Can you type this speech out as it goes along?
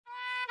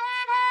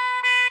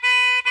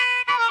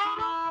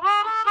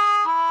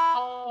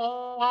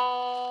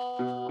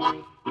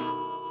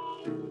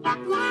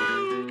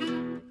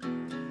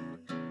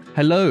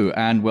Hello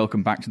and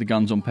welcome back to the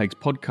Guns on Pegs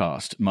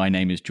podcast. My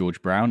name is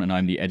George Brown and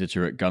I'm the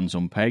editor at Guns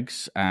on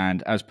Pegs.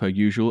 And as per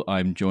usual,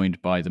 I'm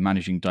joined by the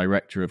managing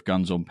director of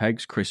Guns on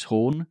Pegs, Chris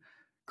Horn.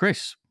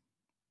 Chris,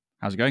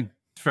 how's it going?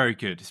 It's very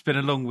good. It's been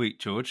a long week,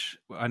 George.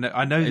 I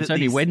know. It's that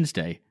only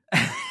Wednesday.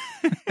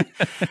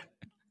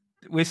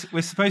 We're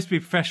supposed to be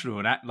professional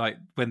and act like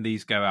when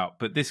these go out,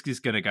 but this is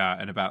going to go out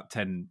in about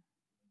 10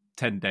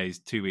 days,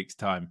 2 weeks'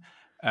 time.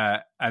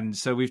 And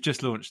so we've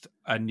just launched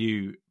a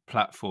new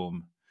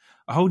platform,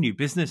 a whole new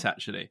business,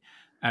 actually.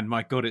 And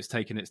my God, it's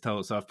taken its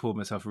toll. So I've poured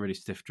myself a really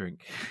stiff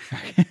drink.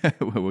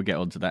 We'll get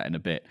onto that in a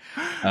bit.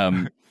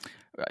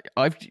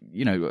 I've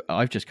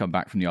just come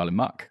back from the Isle of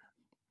Muck.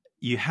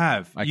 You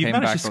have. You've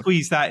managed to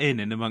squeeze that in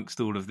amongst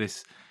all of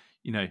this,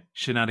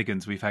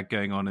 shenanigans we've had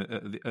going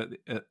on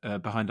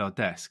behind our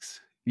desks.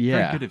 Yeah.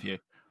 Very good of you.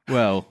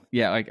 Well,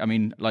 yeah, I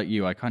mean, like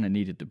you, I kind of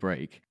needed the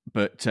break.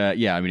 But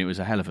it was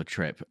a hell of a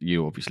trip.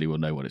 You obviously will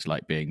know what it's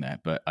like being there.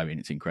 But I mean,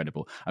 it's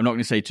incredible. I'm not going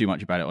to say too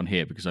much about it on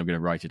here because I'm going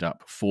to write it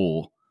up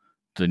for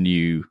the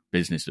new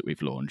business that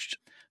we've launched.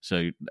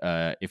 So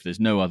if there's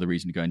no other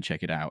reason to go and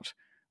check it out,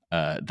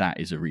 that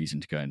is a reason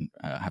to go and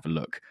have a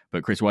look.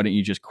 But Chris, why don't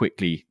you just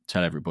quickly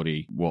tell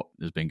everybody what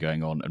has been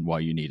going on and why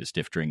you need a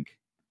stiff drink?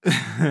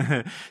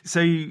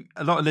 So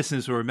a lot of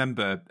listeners will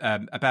remember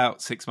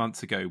about 6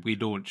 months ago we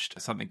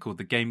launched something called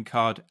the Game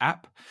Card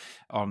app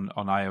on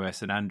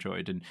iOS and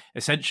Android, and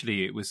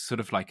essentially it was sort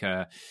of like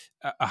a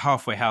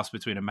halfway house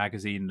between a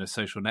magazine and a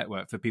social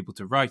network for people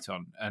to write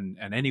on, and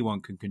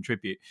anyone can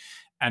contribute.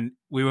 And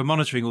we were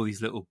monitoring all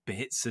these little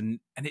bits, and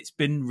it's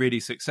been really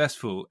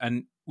successful,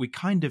 and we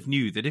kind of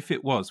knew that if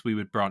it was, we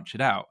would branch it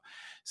out.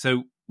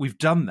 So we've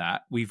done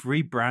that. We've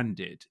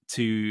rebranded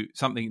to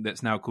something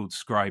that's now called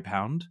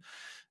Scribehound.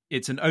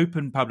 It's an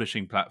open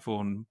publishing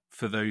platform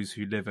for those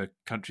who live a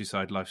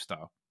countryside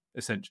lifestyle,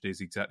 essentially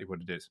is exactly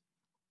what it is.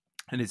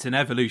 And it's an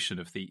evolution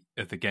of the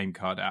Game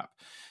Card app.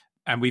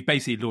 And we've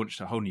basically launched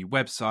a whole new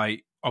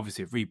website,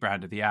 obviously have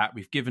rebranded the app.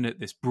 We've given it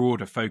this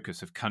broader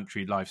focus of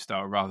country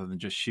lifestyle rather than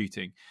just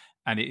shooting.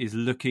 And it is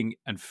looking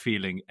and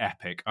feeling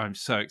epic. I'm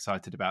so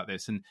excited about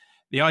this. And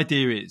the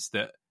idea is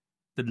that,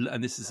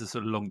 and this is a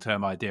sort of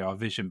long-term idea, our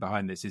vision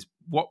behind this is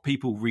what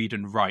people read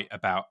and write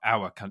about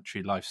our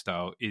country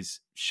lifestyle is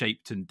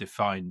shaped and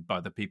defined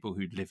by the people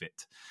who live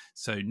it.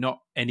 So not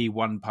any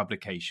one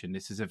publication.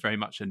 This is very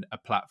much a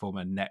platform,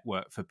 a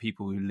network for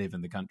people who live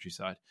in the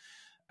countryside.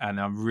 And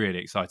I'm really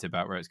excited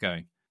about where it's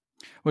going.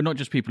 Well, not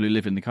just people who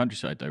live in the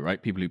countryside, though,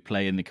 right? People who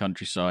play in the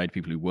countryside,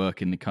 people who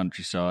work in the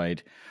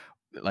countryside.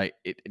 Like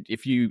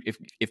if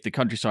the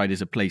countryside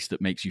is a place that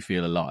makes you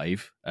feel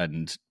alive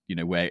and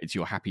where it's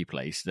your happy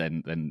place,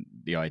 then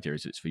the idea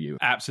is it's for you.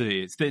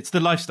 Absolutely, it's the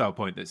lifestyle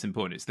point that's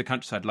important. It's the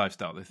countryside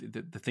lifestyle,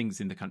 the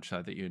things in the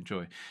countryside that you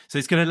enjoy. So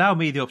it's going to allow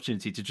me the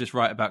opportunity to just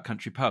write about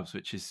country pubs,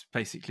 which is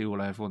basically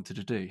all I ever wanted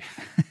to do.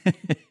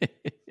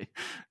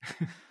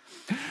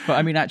 But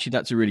I mean, actually,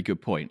 that's a really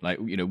good point. Like,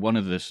 one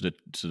of the sort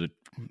of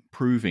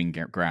proving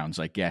grounds,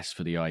 I guess,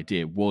 for the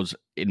idea was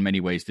in many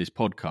ways this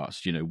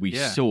podcast.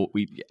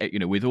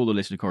 With all the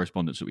listener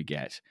correspondence that we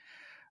get,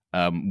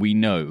 we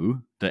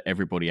know that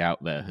everybody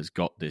out there has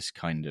got this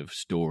kind of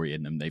story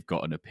in them. They've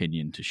got an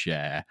opinion to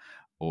share,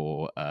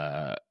 or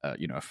a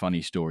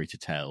funny story to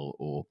tell,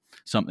 or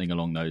something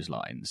along those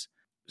lines.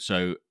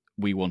 So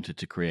we wanted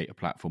to create a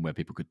platform where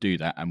people could do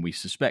that, and we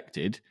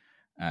suspected,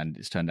 and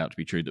it's turned out to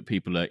be true, that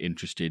people are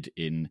interested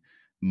in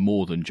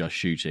more than just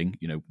shooting.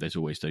 There's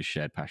always those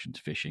shared passions,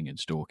 fishing and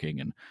stalking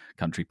and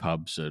country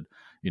pubs and,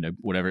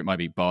 whatever it might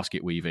be,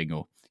 basket weaving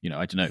or,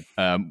 I don't know.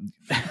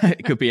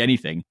 It could be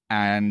anything.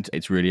 And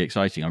it's really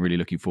exciting. I'm really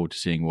looking forward to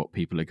seeing what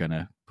people are going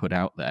to put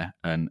out there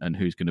and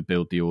who's going to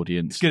build the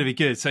audience. It's going to be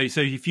good. So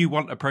if you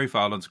want a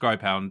profile on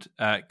Scribehound,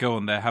 go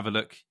on there, have a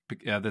look.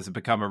 There's a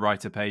Become a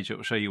Writer page. It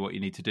will show you what you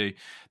need to do.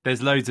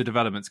 There's loads of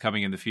developments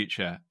coming in the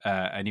future,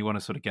 and you want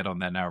to sort of get on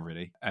there now,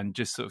 really, and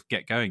just sort of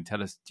get going.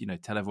 Tell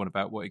everyone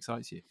about what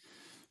excites you.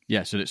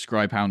 Yeah, so it's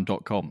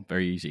scribehound.com.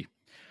 Very easy.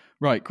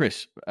 Right,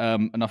 Chris,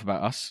 enough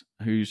about us.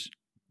 Who's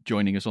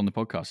joining us on the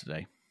podcast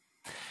today?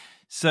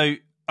 So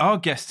our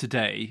guest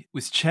today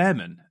was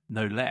chairman,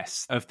 no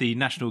less, of the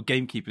National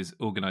Gamekeepers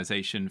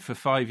organisation for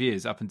 5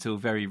 years up until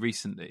very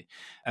recently.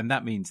 And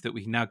that means that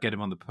we can now get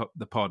him on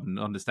the pod and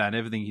understand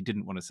everything he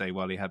didn't want to say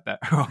while he had that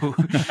role.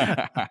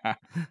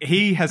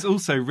 He has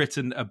also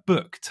written a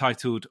book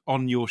titled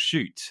On Your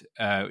Shoot,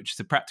 which is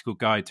a practical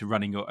guide to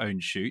running your own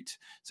shoot.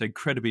 So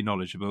incredibly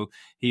knowledgeable.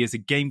 He is a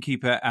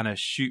gamekeeper and a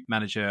shoot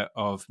manager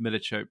of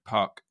Military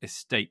Park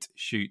Estate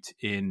Shoot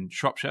in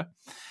Shropshire.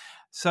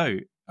 So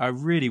a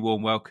really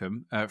warm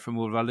welcome from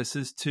all of our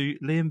listeners to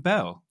Liam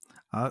Bell.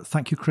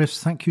 Thank you,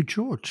 Chris. Thank you,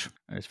 George.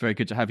 It's very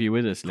good to have you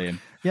with us, Liam.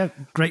 Yeah,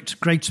 great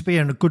to be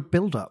here and a good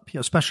build-up,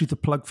 especially the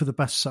plug for the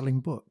best-selling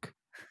book.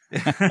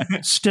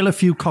 Still a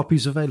few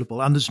copies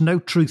available, and there's no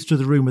truth to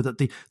the rumour that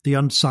the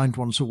unsigned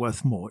ones are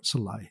worth more. It's a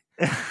lie.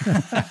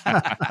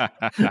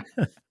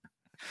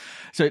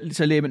 So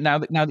Liam, now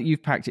that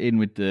you've packed it in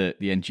with the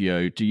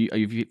NGO, are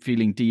you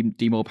feeling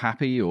demob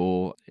happy,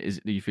 or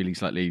are you feeling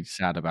slightly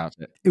sad about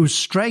it? It was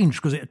strange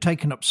because it had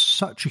taken up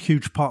such a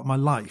huge part of my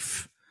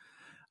life.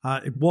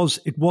 It was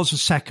a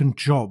second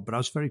job, but I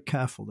was very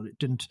careful that it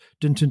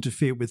didn't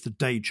interfere with the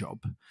day job.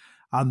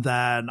 And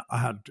then I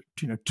had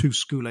 2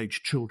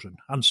 school-aged children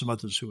and some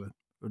others who were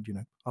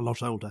a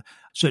lot older.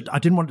 So I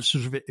didn't want to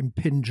sort of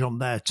impinge on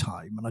their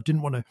time, and I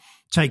didn't want to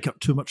take up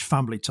too much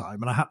family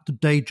time. And I had the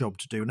day job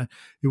to do, and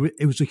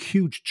it was a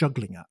huge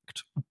juggling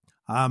act.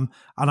 And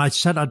I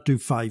said I'd do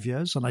 5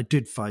 years, and I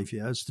did 5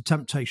 years. The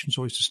temptation's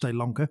always to stay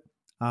longer.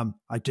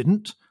 I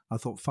didn't. I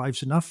thought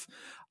 5's enough.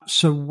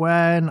 So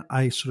when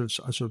I sort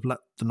of let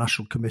the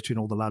National Committee and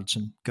all the lads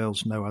and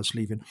girls know I was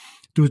leaving,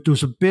 there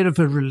was a bit of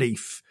a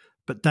relief.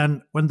 But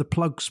then when the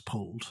plug's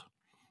pulled,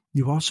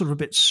 you are sort of a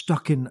bit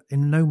stuck in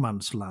no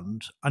man's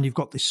land, and you've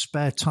got this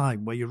spare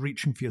time where you're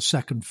reaching for your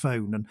second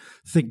phone and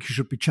think you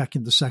should be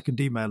checking the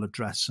second email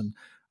address, and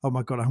oh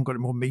my God, I haven't got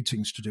any more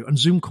meetings to do, and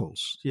Zoom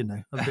calls,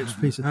 and bits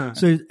and pieces.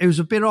 So it was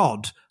a bit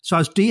odd. So I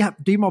was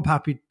demob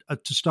happy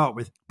to start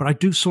with, but I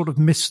do sort of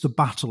miss the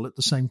battle at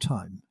the same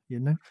time,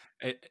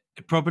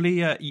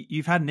 Probably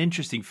you've had an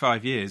interesting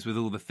 5 years with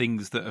all the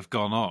things that have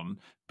gone on,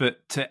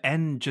 but to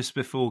end just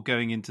before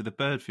going into the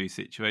bird flu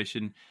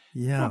situation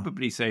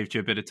probably saved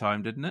you a bit of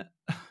time, didn't it?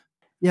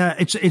 Yeah,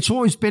 it's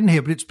always been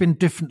here, but it's been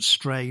different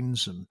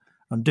strains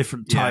and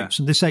different types.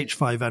 And this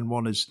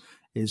H5N1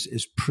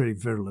 is pretty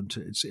virulent.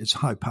 It's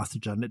high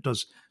pathogen. It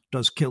does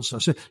kill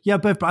stuff. So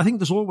but I think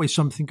there's always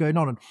something going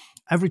on, and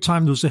every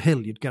time there was a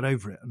hill, you'd get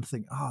over it and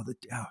think,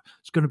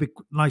 it's going to be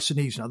nice and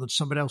easy now that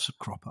somebody else would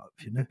crop up,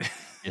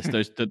 Yes,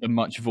 the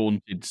much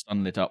vaunted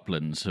sunlit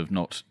uplands have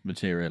not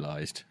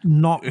materialised.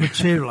 Not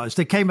materialised.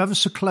 They came ever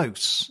so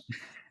close,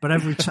 but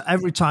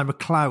every time a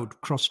cloud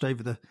crossed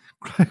over the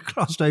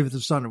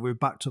sun, and we were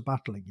back to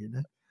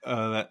battling,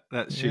 Oh,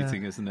 that's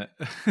shooting, isn't it?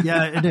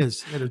 Yeah, it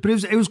is. But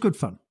it was good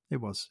fun. It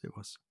was.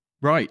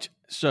 Right.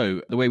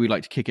 So the way we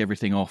like to kick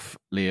everything off,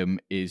 Liam,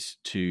 is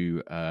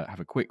to have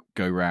a quick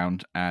go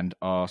round and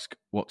ask,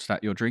 what's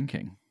that you're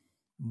drinking?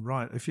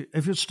 Right.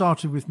 If you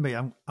started with me,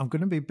 I'm going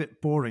to be a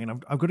bit boring,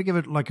 and I'm going to give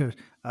it like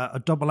a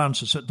double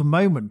answer. So at the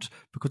moment,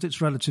 because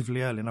it's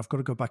relatively early and I've got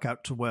to go back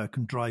out to work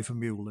and drive a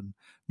mule and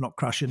not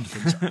crash into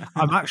things,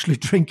 I'm actually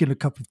drinking a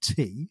cup of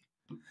tea,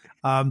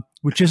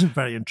 which isn't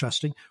very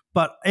interesting.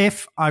 But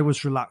if I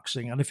was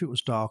relaxing and if it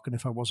was dark and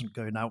if I wasn't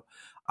going out,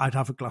 I'd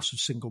have a glass of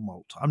single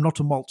malt. I'm not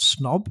a malt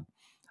snob.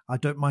 I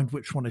don't mind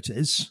which one it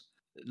is.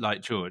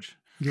 Like George.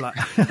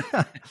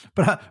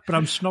 But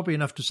I'm snobby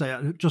enough to say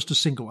just a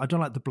single. I don't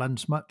like the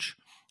blends much.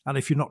 And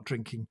if you're not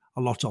drinking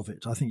a lot of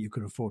it, I think you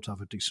can afford to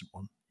have a decent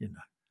one,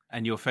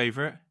 And your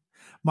favourite?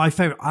 My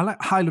favourite, I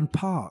like Highland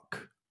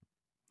Park.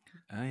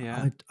 Oh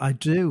yeah, I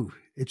do.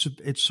 It's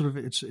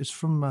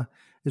from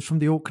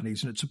the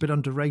Orkneys, and it's a bit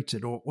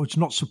underrated, or it's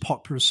not so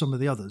popular as some of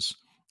the others.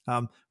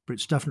 But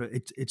it's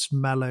definitely it's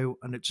mellow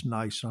and it's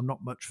nice. I'm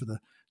not much for the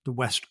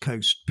West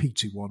Coast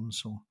peaty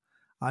ones. Or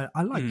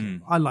I like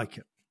it. I like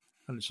it,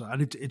 and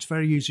it's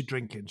very easy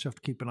drinking. So you have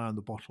to keep an eye on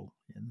the bottle,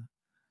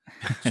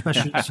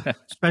 especially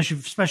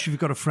if you've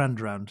got a friend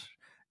around.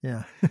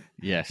 Yeah.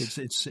 Yes.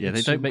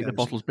 They don't make the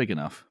bottles big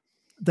enough.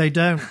 They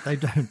don't.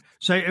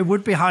 So it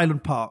would be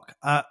Highland Park.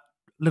 A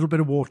little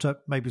bit of water,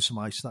 maybe some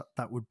ice.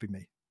 That would be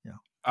me. Yeah.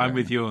 I'm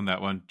with you on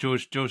that one.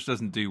 George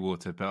doesn't do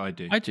water, but I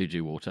do. I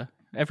do water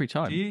every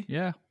time. Do you?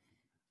 Yeah.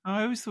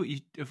 I always thought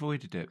you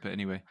avoided it, but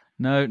anyway.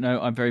 No,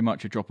 I'm very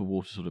much a drop of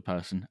water sort of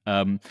person.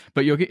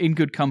 But you're in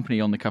good company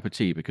on the cup of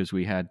tea, because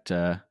we had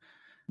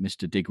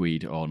Mr.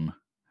 Digweed on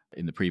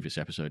in the previous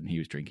episode, and he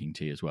was drinking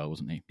tea as well,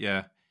 wasn't he?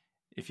 Yeah.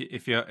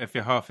 If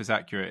you're half as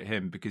accurate at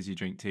him because you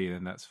drink tea,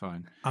 then that's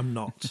fine. I'm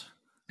not.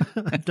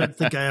 I don't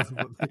think I ever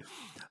would be.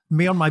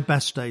 Me on my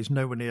best days,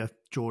 nowhere near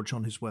George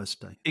on his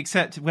worst day.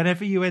 Except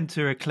whenever you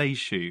enter a clay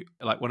shoot,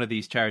 like one of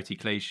these charity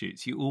clay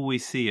shoots, you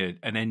always see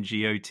an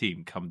NGO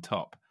team come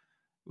top,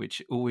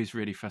 which always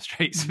really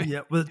frustrates me.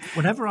 Yeah, well,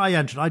 whenever I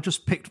entered, I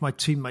just picked my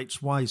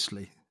teammates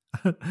wisely.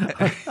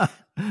 And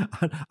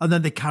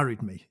then they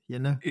carried me,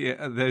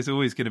 Yeah, there's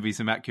always going to be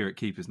some accurate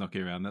keepers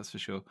knocking around, that's for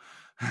sure.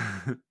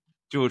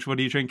 George, what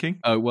are you drinking?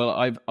 Oh, well,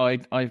 I've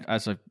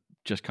as I've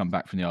just come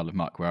back from the Isle of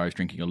Muck, where I was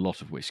drinking a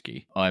lot of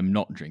whiskey. I'm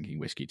not drinking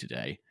whiskey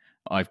today.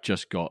 I've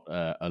just got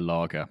a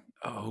lager.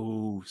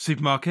 Oh,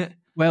 supermarket?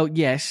 Well,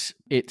 yes,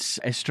 it's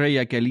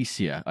Estrella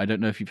Galicia. I don't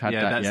know if you've had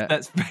that yet.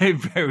 That's very,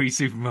 very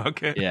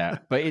supermarket. Yeah,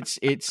 but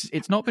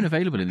it's not been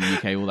available in the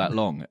UK all that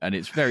long, and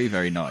it's very,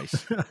 very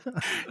nice.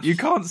 You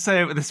can't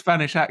say it with a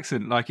Spanish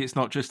accent like it's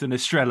not just an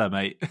Estrella,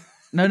 mate.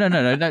 No.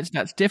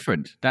 That's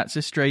different. That's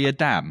Estrella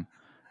Damm.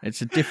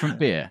 It's a different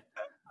beer.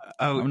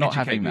 Oh, I'm not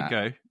having that.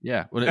 Go.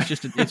 Yeah, well,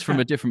 it's from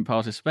a different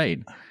part of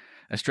Spain.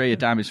 Estrella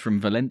Damm is from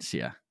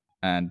Valencia,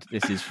 and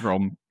this is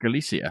from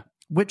Galicia.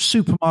 Which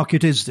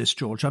supermarket is this,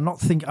 George? I'm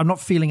not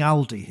feeling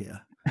Aldi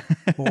here,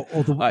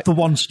 or the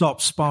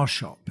one-stop Spar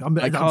shop.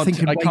 I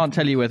can't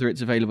tell you whether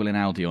it's available in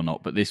Aldi or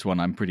not, but this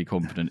one I'm pretty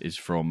confident is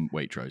from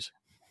Waitrose.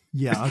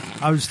 Yeah,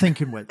 I was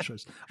thinking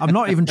Waitrose. I'm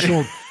not even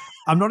sure.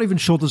 I'm not even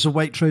sure there's a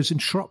Waitrose in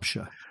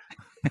Shropshire.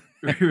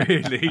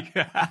 Really?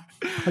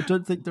 I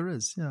don't think there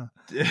is. Yeah,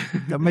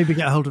 maybe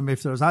get a hold of me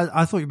if there is.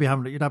 I thought you'd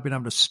have been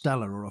having a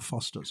Stella or a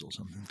Foster's or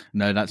something.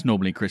 No, that's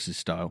normally Chris's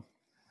style.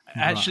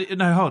 Actually,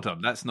 no, hold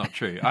on. That's not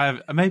true. I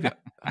have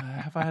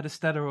have I had a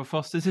Stella or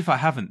Foster's? If I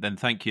haven't, then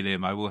thank you,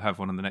 Liam. I will have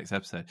one on the next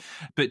episode.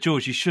 But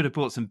George, you should have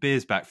brought some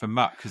beers back from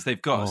Muck because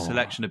they've got a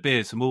selection of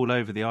beers from all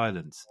over the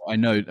islands. I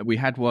know. We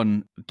had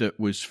one that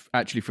was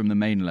actually from the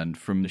mainland,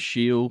 from the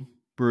Shiel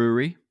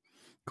Brewery,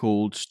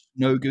 called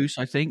Snow Goose,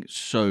 I think.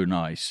 So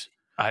nice.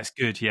 It's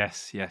good.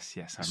 Yes.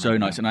 So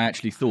nice. And I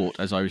actually thought,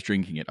 as I was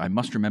drinking it, I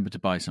must remember to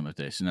buy some of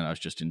this. And then I was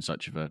just in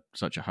such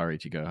a hurry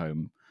to go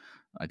home.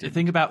 The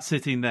thing about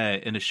sitting there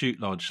in a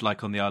shoot lodge,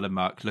 like on the Isle of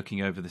Muck,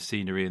 looking over the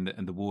scenery and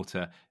the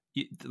water,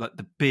 like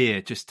the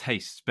beer just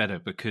tastes better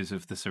because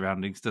of the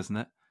surroundings, doesn't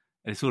it?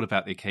 And it's all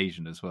about the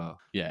occasion as well.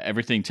 Yeah,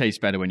 everything tastes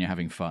better when you're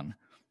having fun.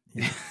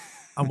 Yeah.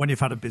 And when you've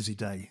had a busy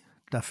day,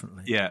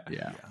 definitely. Yeah.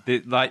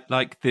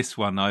 Like this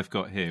one I've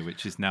got here,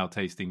 which is now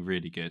tasting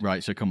really good.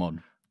 Right, so come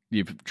on.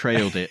 You've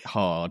trailed it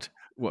hard.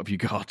 What have you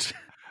got?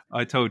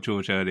 I told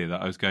George earlier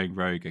that I was going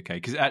rogue, okay?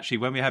 Because actually,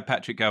 when we had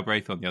Patrick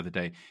Galbraith on the other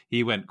day,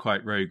 he went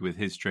quite rogue with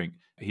his drink.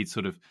 He'd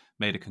sort of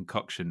made a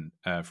concoction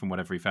from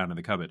whatever he found in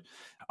the cupboard.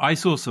 I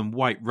saw some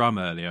white rum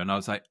earlier, and I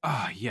was like,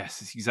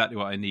 yes, it's exactly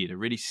what I need. A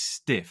really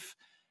stiff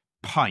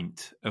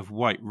pint of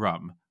white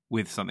rum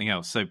with something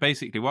else. So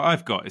basically, what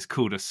I've got is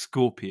called a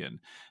Scorpion.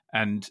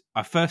 And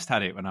I first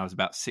had it when I was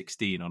about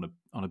 16 on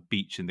a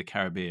beach in the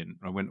Caribbean.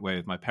 I went away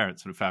with my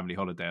parents on a family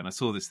holiday, and I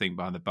saw this thing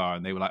behind the bar,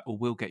 and they were like, "Oh,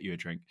 we'll get you a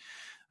drink."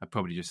 I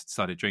probably just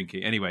started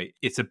drinking. Anyway,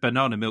 it's a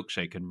banana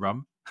milkshake and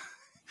rum.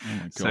 Oh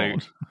my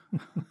God.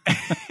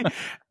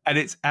 And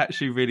it's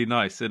actually really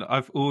nice. And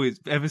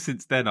ever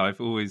since then, I've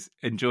always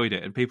enjoyed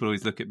it. And people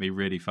always look at me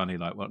really funny,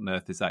 like, what on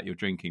earth is that you're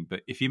drinking?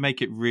 But if you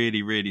make it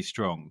really, really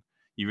strong,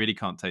 you really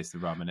can't taste the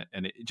rum.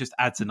 And it just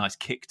adds a nice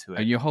kick to it.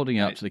 And you're holding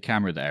it up to the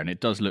camera there, and it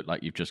does look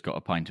like you've just got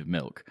a pint of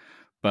milk.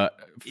 But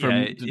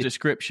from the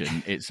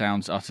description, it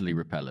sounds utterly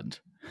repellent.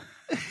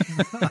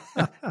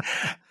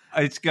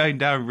 It's going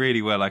down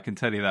really well, I can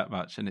tell you that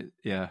much. And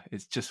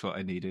it's just what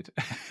I needed.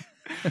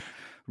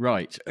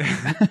 Right.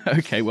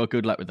 Okay, well,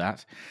 good luck with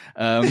that.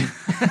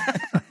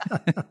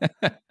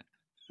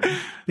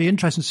 Be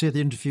interesting to see the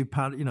interview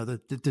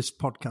this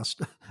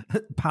podcast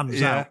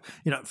pans out.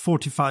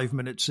 45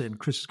 minutes in,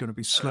 Chris is going to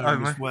be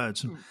slurring his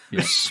words and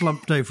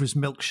slumped over his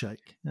milkshake.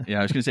 Yeah,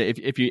 I was going to say,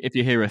 if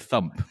you hear a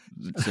thump,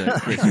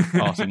 it's Chris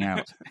passing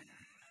out.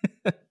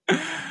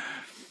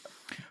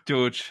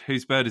 George,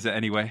 whose bird is it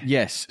anyway?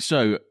 Yes.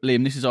 So,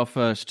 Liam, this is our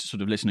first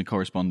sort of listener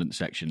correspondence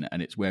section,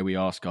 and it's where we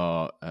ask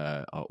our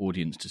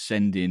audience to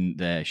send in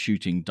their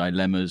shooting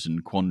dilemmas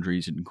and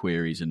quandaries and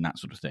queries and that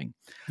sort of thing.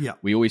 Yeah.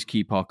 We always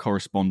keep our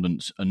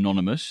correspondence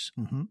anonymous,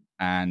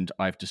 and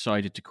I've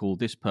decided to call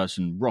this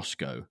person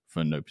Roscoe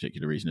for no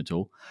particular reason at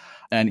all.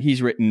 And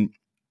he's written,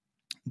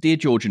 "Dear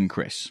George and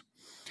Chris,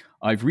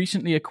 I've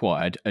recently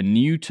acquired a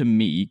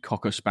new-to-me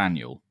Cocker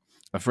Spaniel.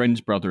 A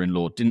friend's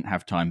brother-in-law didn't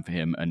have time for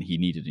him and he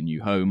needed a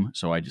new home,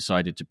 so I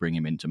decided to bring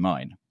him into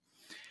mine.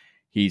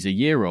 He's a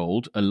year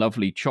old, a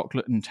lovely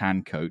chocolate and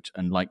tan coat,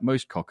 and like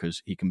most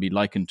cockers, he can be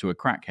likened to a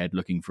crackhead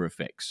looking for a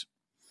fix.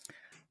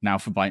 Now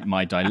for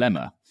my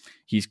dilemma.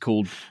 He's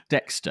called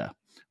Dexter,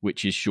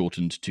 which is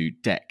shortened to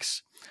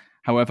Dex.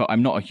 However,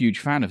 I'm not a huge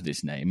fan of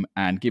this name,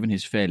 and given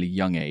his fairly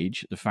young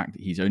age, the fact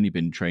that he's only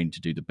been trained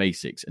to do the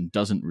basics and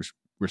doesn't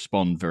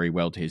respond very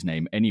well to his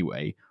name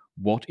anyway,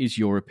 what is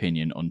your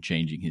opinion on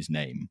changing his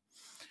name?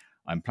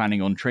 I'm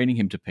planning on training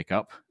him to pick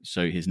up,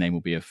 so his name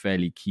will be a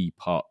fairly key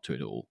part to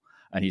it all.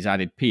 And he's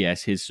added,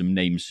 P.S., here's some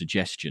name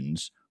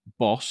suggestions.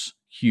 Boss,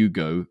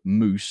 Hugo,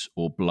 Moose,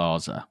 or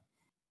Blazer.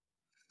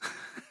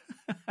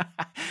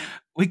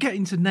 We're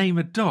getting to name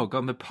a dog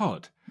on the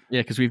pod.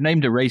 Yeah, because we've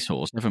named a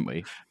racehorse, haven't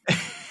we?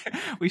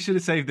 We should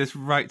have saved this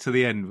right to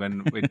the end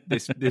when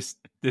this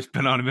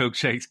banana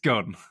milkshake's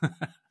gone.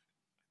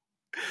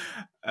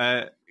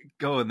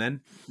 Go on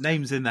then.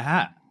 Names in the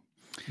hat.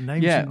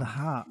 Names in the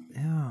hat.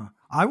 Yeah.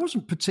 I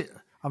wasn't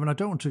I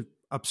don't want to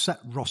upset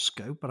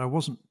Roscoe, but I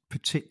wasn't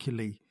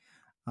particularly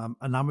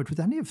enamoured with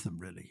any of them,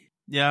 really.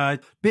 Yeah.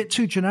 Bit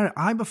too generic.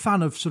 I'm a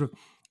fan of sort of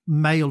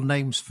male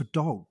names for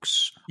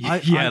dogs.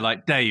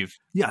 Like Dave.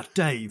 Yeah,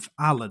 Dave,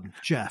 Alan,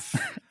 Jeff.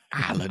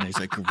 Alan is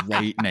a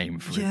great name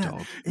for a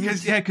dog.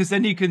 Because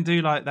then you can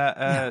do like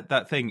that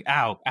that thing.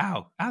 Ow,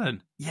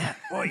 Alan. Yeah,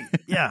 boy,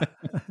 yeah.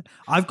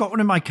 I've got one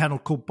in my kennel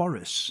called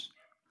Boris,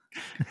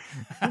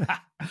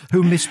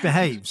 who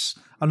misbehaves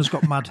and has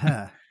got mad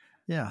hair.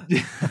 Yeah,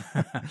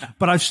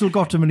 but I've still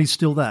got him, and he's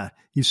still there.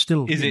 He's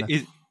still.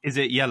 Is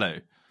it yellow?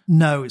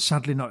 No, it's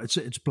sadly not.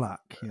 It's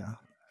black. Yeah,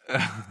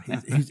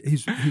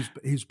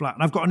 he's black.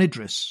 And I've got an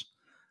Idris,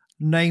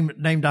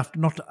 named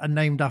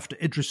after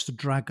Idris the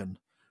Dragon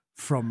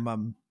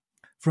from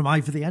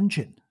Ivor the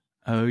Engine.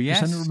 Oh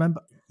yes, does anyone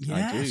remember?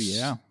 Yes. I do.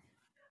 Yeah.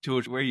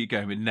 George, where are you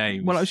going with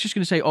names? Well, I was just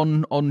going to say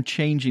on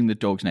changing the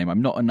dog's name,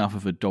 I'm not enough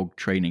of a dog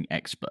training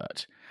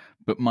expert,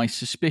 But my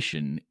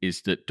suspicion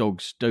is that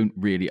dogs don't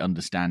really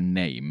understand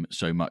name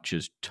so much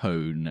as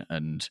tone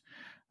and,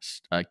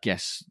 I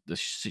guess, the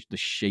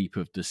shape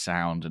of the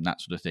sound and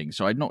that sort of thing.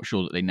 So I'm not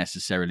sure that they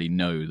necessarily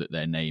know that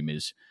their name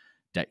is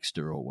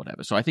Dexter or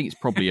whatever. So I think it's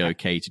probably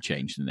okay to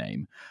change the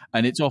name.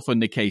 And it's often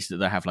the case that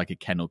they have like a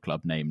kennel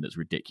club name that's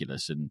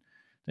ridiculous, and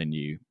then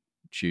you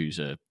choose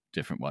a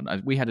different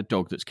one. We had a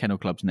dog that's kennel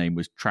club's name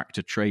was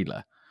Tractor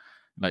Trailer.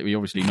 Like, we're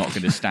obviously not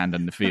going to stand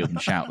in the field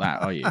and shout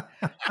that, are you?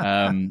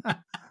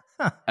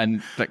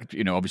 And like,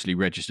 obviously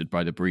registered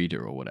by the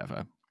breeder or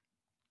whatever.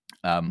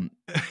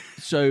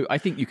 So I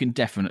think you can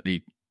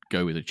definitely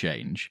go with a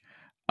change.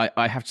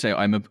 I have to say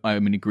I'm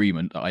in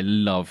agreement that I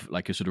love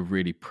like a sort of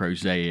really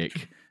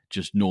prosaic,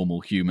 just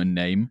normal human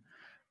name.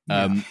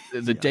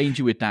 The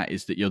danger with that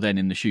is that you're then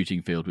in the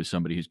shooting field with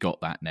somebody who's got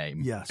that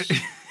name. Yes,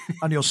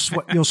 and you're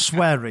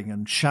swearing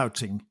and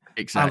shouting.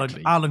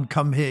 Exactly. Alan,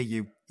 come here,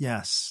 you.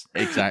 Yes,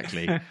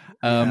 exactly.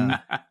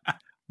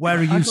 Where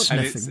are you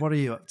sniffing? What are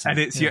you up to?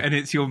 And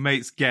it's your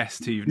mate's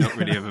guest who you've not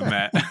really ever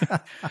met.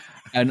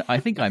 And I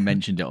think I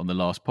mentioned it on the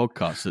last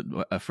podcast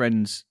that a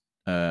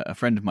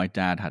friend of my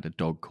dad had a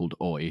dog called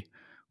Oi,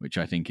 which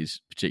I think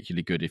is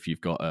particularly good if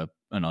you've got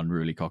an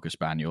unruly Cocker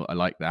Spaniel. I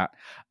like that.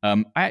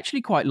 I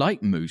actually quite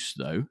like Moose,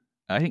 though.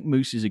 I think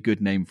Moose is a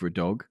good name for a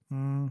dog.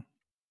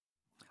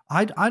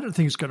 I don't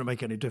think it's going to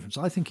make any difference.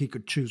 I think he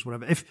could choose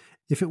whatever.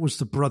 If it was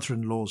the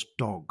brother-in-law's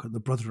dog and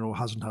the brother-in-law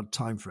hasn't had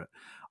time for it,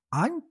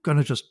 I'm going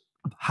to just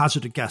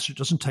hazard a guess. It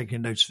doesn't take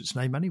any notice of its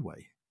name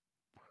anyway.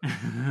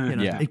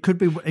 It could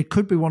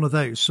be one of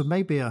those. So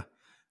maybe a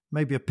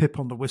pip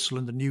on the whistle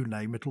in the new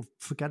name. It'll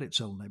forget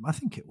its old name. I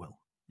think it will.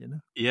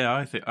 Yeah,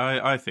 I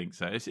think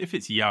so. If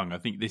it's young, I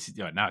think this is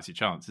now it's your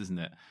chance, isn't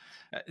it?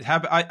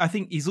 I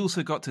think he's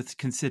also got to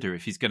consider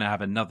if he's going to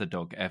have another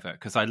dog ever,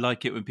 because I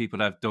like it when people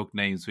have dog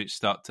names which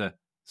start to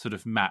sort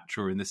of match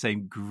or in the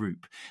same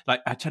group. Like,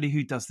 I tell you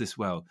who does this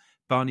well.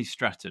 Barney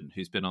Stratton,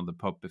 who's been on the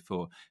pod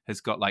before, has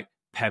got like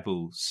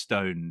pebble,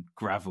 stone,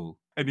 gravel,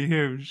 and you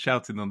hear him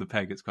shouting on the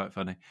peg. It's quite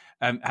funny.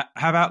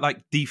 How about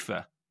like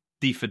Deefer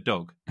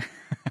dog?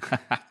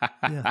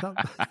 Yeah,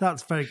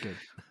 that's very good.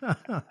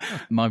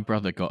 My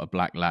brother got a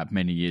black lab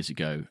many years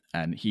ago,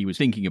 and he was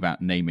thinking about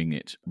naming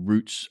it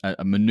Roots,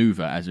 a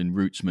maneuver, as in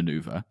Roots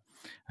Maneuver,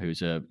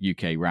 who's a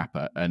UK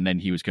rapper, and then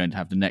he was going to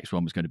have the next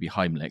one was going to be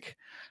Heimlich,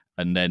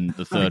 and then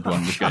the third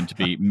one was going to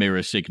be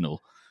Mirror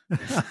Signal.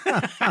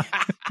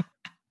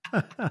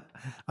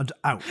 And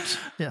out.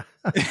 Yeah.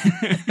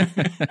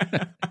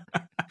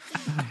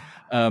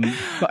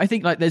 But I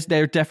think like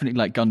there are definitely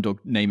like gun dog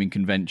naming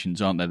conventions,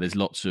 aren't there? There's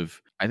lots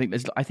of I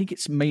think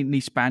it's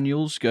mainly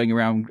spaniels going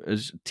around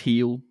as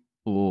Teal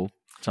or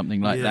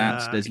something like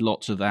that. There's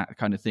lots of that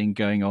kind of thing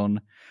going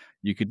on.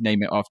 You could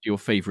name it after your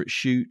favourite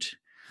shoot.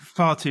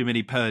 Far too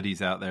many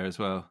Purdies out there as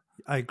well.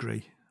 I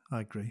agree.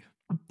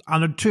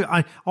 And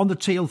on the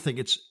Teal thing,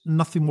 it's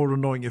nothing more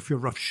annoying if you're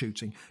rough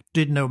shooting.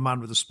 Did know a man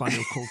with a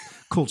spaniel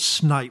called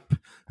Snipe,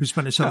 who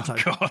spent his whole time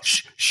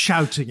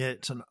shouting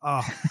it, and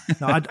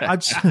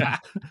I'd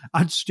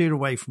steer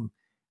away from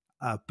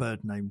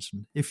bird names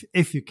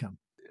if you can.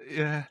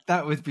 Yeah,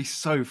 that would be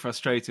so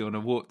frustrating on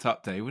a walked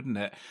up day, wouldn't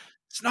it?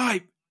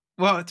 Snipe,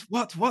 what,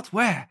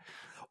 where?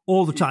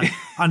 All the time.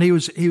 And he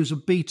was a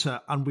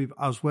beater, and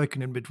I was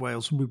working in mid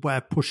Wales, and we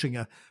were pushing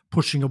a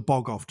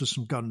bog off to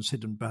some guns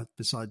hidden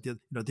beside the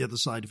other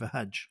side of a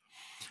hedge.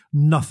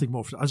 Nothing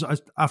more.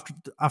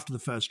 After the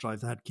first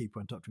drive, the head keeper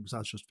went up to him because I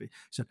was just he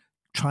said,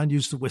 "Try and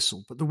use the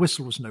whistle," but the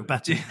whistle was no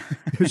better.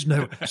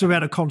 So we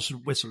had a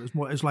constant whistle. It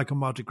was like a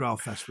Mardi Gras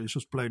festival. He was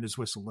just blowing his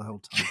whistle the whole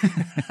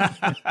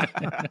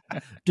time.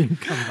 Didn't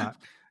come back.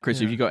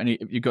 Chris, have you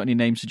got any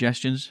name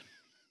suggestions?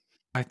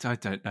 I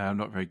don't know. I'm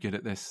not very good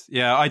at this.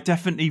 Yeah, I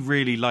definitely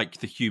really like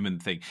the human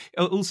thing.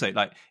 Also,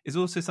 like, there's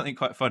also something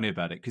quite funny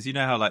about it, because you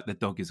know how like the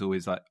dog is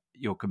always like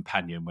your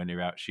companion when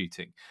you're out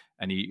shooting,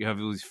 and you have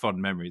all these fond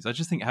memories. I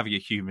just think having a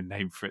human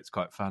name for it's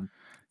quite fun.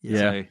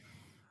 Yeah.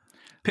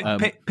 So,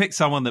 pick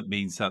someone that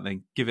means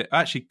something.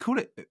 Call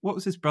it. What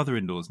was his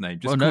brother-in-law's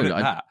name? Just call it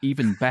that.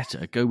 Even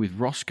better, go with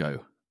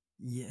Roscoe.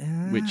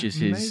 Yeah, which is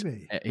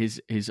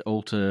his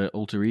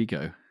alter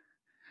ego.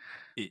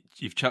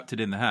 You've chucked it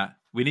in the hat.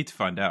 We need to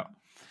find out.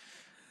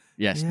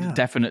 Yes,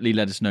 definitely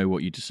let us know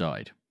what you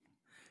decide.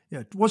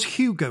 Yeah, was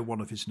Hugo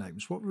one of his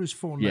names? What were his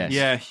four names?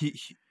 Yeah,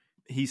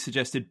 he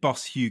suggested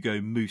Boss,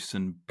 Hugo, Moose,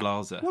 and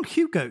Blazer. Well,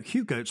 Hugo,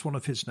 it's one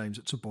of his names.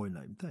 It's a boy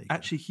name. There you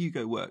Actually, go.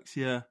 Hugo works.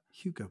 Yeah,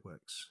 Hugo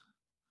works.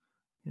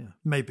 Yeah,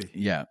 maybe.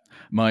 Yeah,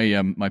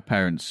 my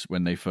parents,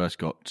 when they first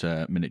got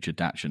miniature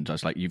Dachshunds, I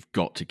was like, you've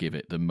got to give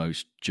it the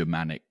most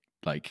Germanic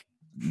like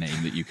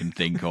name that you can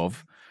think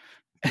of.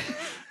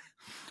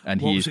 And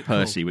he's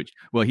Percy,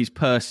 he's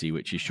Percy,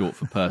 which is short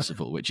for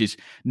Percival, which is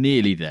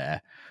nearly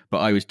there. But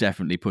I was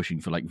definitely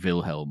pushing for like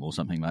Wilhelm or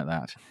something like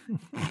that.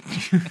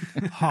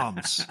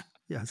 Hans.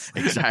 Yes.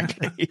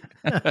 Exactly.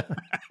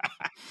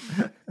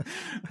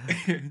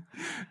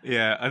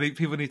 Yeah, I think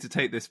people need to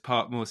take this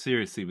part more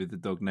seriously with the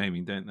dog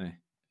naming, don't they?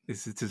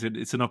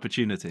 It's an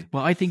opportunity.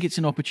 Well, I think it's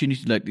an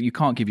opportunity. Like, you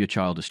can't give your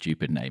child a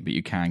stupid name, but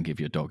you can give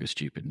your dog a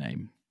stupid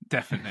name.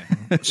 Definitely.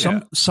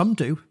 Some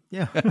do,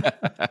 yeah.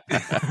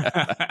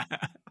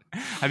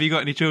 Have you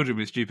got any children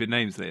with stupid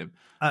names, Liam?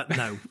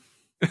 No.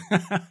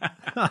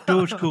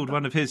 George called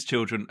one of his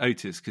children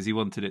Otis because he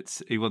wanted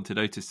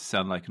Otis to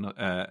sound like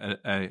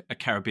a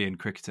Caribbean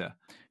cricketer.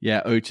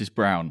 Yeah, Otis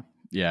Brown.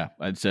 Yeah,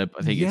 I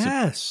think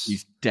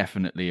he's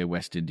definitely a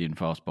West Indian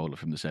fast bowler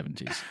from the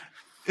 70s.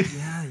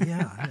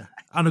 Yeah,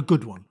 and a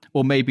good one.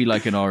 Or maybe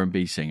like an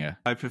R&B singer.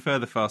 I prefer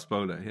the fast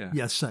bowler. Yeah.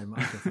 Yeah, same.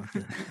 I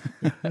prefer,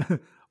 yeah.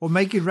 Or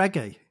make it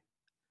reggae.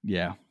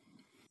 Yeah.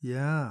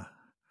 Yeah,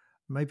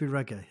 maybe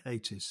reggae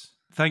 80s.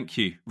 Thank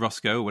you,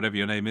 Roscoe, or whatever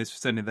your name is, for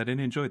sending that in.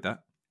 Enjoyed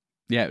that.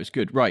 Yeah, it was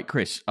good. Right,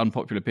 Chris,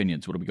 unpopular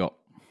opinions. What have we got?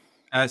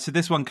 So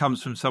this one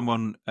comes from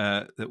someone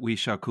that we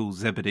shall call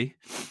Zebedee,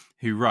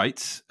 who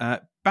writes,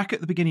 back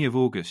at the beginning of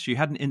August, you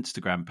had an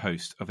Instagram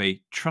post of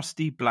a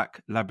trusty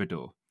black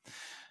Labrador.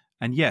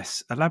 And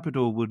yes, a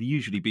Labrador would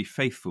usually be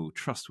faithful,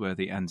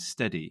 trustworthy and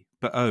steady.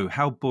 But oh,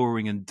 how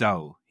boring and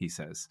dull, he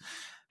says.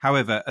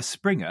 However, a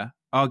Springer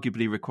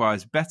arguably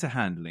requires better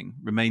handling,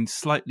 remains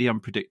slightly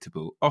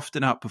unpredictable,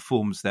 often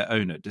outperforms their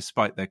owner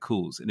despite their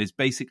calls, and is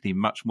basically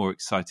much more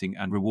exciting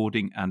and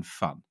rewarding and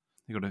fun.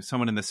 You've got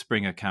someone in the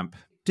Springer camp.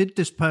 Did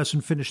this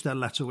person finish their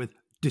letter with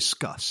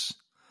discuss?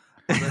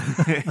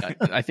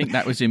 I think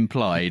that was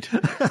implied.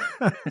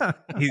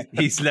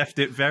 He's left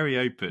it very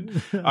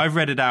open. I've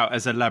read it out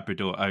as a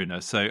Labrador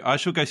owner, so I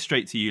shall go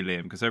straight to you,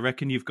 Liam, because I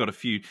reckon you've got a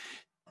few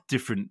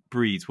different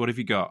breeds. What have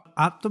you got?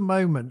 At the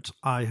moment,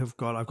 I've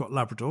got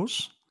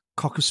Labradors,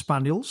 Cocker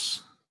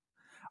Spaniels,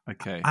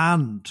 okay,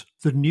 and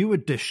the new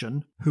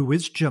addition, who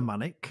is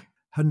Germanic.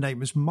 Her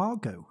name is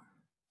Margot.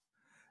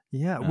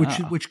 Yeah,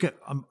 which get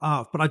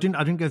but I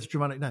didn't go to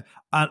Germanic now,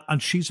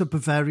 and she's a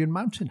Bavarian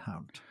Mountain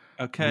Hound.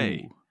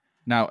 Okay. Ooh.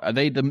 Now, are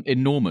they the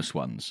enormous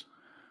ones?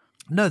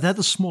 No, they're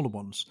the smaller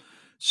ones.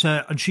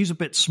 So, and she's a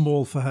bit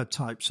small for her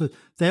type. So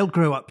they'll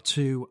grow up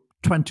to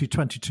 20,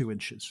 22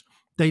 inches.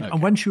 Okay.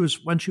 And when she was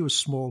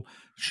small,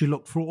 she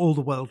looked for all the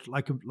world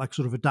like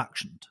sort of a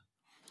dachshund.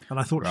 And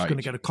I thought she was going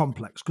to get a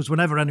complex, because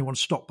whenever anyone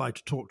stopped by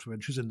to talk to her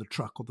and she was in the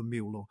truck or the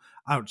mule or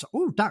out, it's like,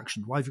 oh,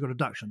 dachshund, why have you got a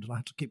dachshund? And I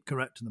had to keep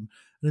correcting them.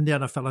 And in the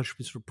end, I felt I should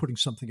be sort of putting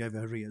something over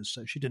her ears,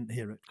 so she didn't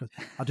hear it, because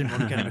I didn't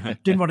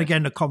want to get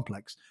in a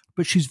complex.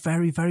 But she's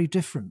very, very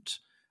different.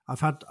 I've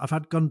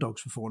had gun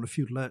dogs before and a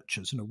few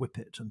lurchers and a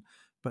whippet,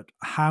 but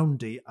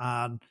Houndy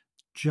and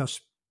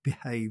just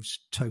behaves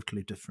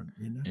totally different,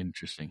 you know.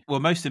 Interesting. Well,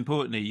 most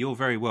importantly, you're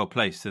very well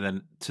placed to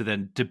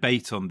then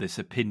debate on this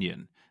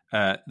opinion.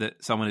 That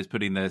someone is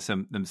putting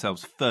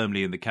themselves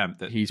firmly in the camp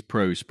that he's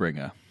pro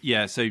Springer.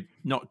 Yeah, so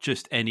not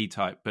just any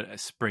type, but a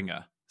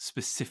Springer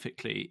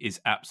specifically is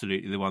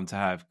absolutely the one to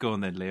have. Go on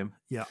then, Liam.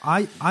 Yeah,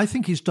 I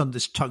think he's done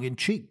this tongue in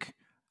cheek.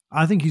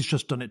 I think he's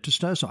just done it to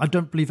stir. So I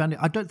don't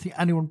think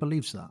anyone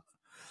believes that.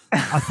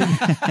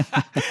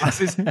 I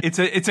think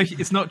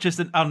it's not just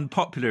an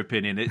unpopular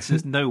opinion. It's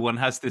just no one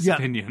has this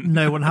opinion.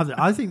 No one has it.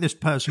 I think this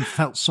person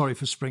felt sorry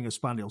for Springer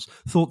Spaniels,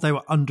 thought they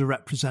were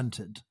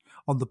underrepresented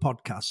on the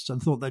podcasts, and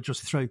thought they'd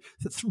just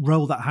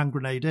roll that hand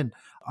grenade in.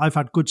 I've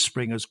had good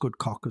Springers, good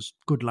Cockers,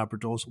 good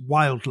Labradors,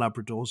 wild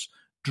Labradors,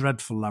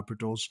 dreadful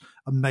Labradors,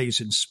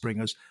 amazing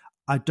Springers.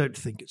 I don't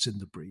think it's in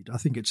the breed. I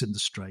think it's in the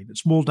strain.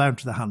 It's more down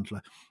to the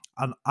handler.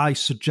 And I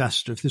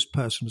suggest if this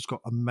person has got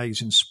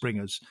amazing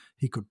Springers,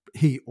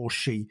 he or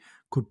she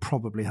could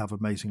probably have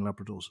amazing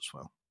Labradors as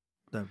well.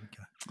 There we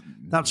go.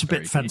 That's a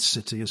bit fence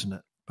city, isn't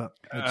it? But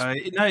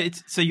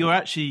so you're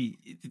actually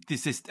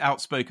this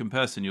outspoken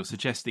person. You're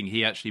suggesting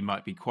he actually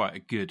might be quite a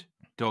good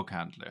dog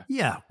handler.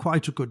 Yeah,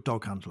 quite a good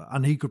dog handler,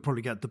 and he could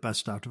probably get the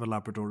best out of a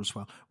Labrador as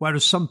well.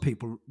 Whereas some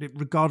people,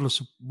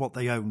 regardless of what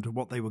they owned and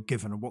what they were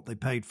given and what they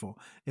paid for,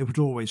 it would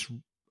always,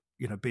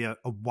 be a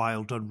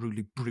wild,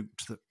 unruly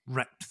brute that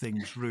wrecked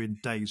things,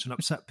 ruined days, and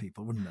upset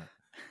people, wouldn't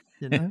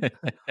it?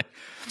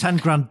 10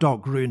 grand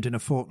dog ruined in a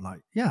fortnight.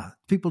 Yeah,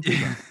 people do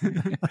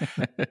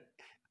that.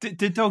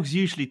 Do dogs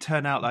usually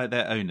turn out like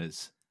their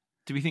owners?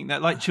 Do we think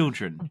that, like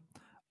children?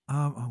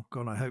 Oh,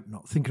 God, I hope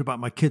not. Thinking about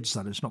my kids,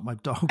 that is, not my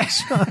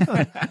dogs.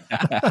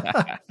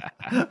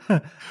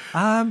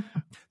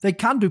 They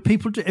can do.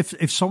 People do.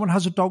 If someone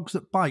has a dog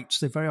that bites,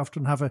 they very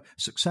often have a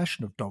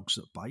succession of dogs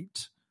that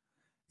bite.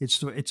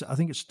 I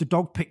think it's the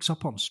dog picks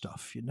up on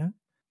stuff,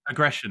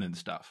 Aggression and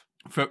stuff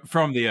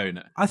from the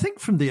owner. I think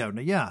from the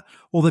owner, yeah.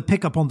 Or they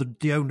pick up on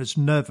the owner's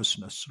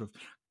nervousness, sort of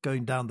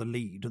going down the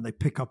lead, and they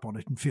pick up on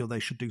it and feel they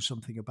should do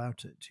something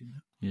about it.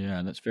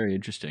 Yeah, that's very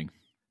interesting.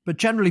 But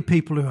generally,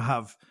 people who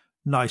have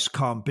nice,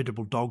 calm,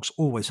 biddable dogs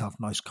always have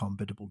nice, calm,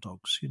 biddable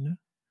dogs.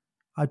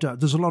 I don't.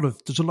 There's a lot of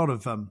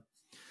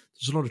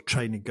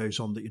training goes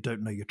on that you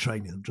don't know you're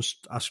training them.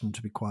 Just ask them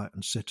to be quiet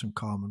and sit and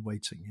calm and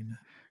waiting.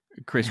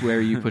 Chris, where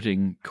are you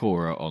putting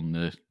Cora on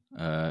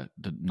the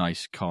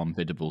nice, calm,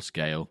 biddable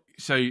scale?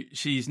 So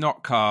she's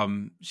not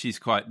calm. She's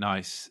quite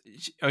nice.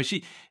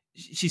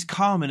 She's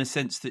calm in a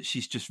sense that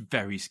she's just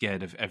very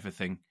scared of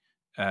everything.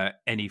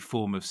 any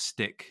form of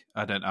stick.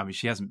 I mean,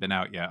 she hasn't been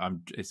out yet.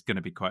 It's going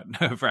to be quite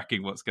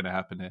nerve-wracking what's going to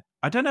happen here.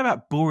 I don't know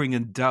about boring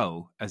and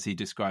dull, as he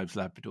describes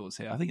Labradors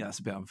here. I think that's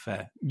a bit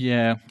unfair.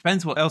 Yeah.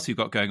 Depends what else you've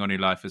got going on in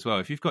your life as well.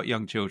 If you've got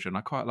young children,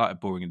 I quite like a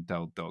boring and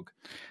dull dog.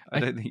 I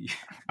don't think...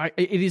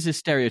 it is a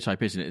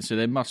stereotype, isn't it? So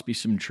there must be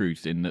some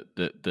truth in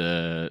that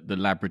the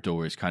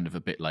Labrador is kind of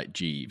a bit like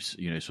Jeeves,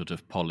 sort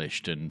of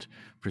polished and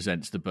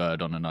presents the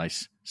bird on a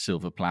nice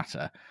silver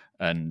platter,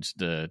 and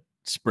the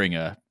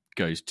Springer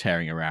goes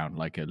tearing around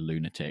like a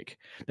lunatic.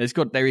 I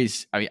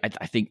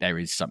think there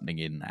is something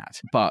in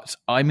that. But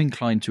I'm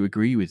inclined to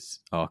agree with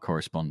our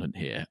correspondent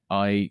here.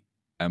 I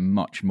am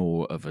much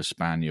more of a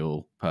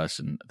Spaniel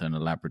person than a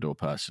Labrador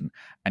person.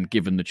 And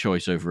given the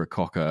choice over a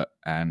Cocker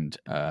and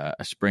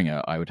a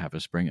Springer, I would have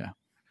a Springer.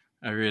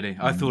 Oh, really?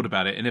 I thought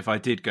about it. And if I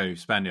did go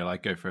Spaniel,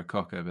 I'd go for a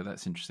Cocker, but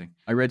that's interesting.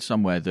 I read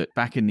somewhere that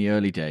back in the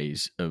early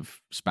days of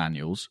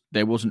Spaniels,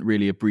 there wasn't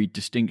really a breed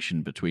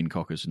distinction between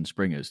Cockers and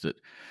Springers, that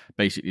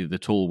basically the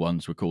tall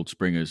ones were called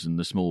Springers and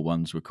the small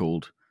ones were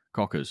called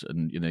Cockers.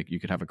 And,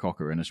 you could have a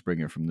Cocker and a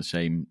Springer from the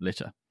same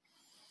litter.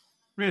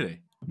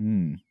 Really?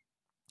 Mm.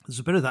 There's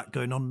a bit of that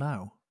going on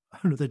now.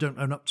 They don't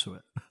own up to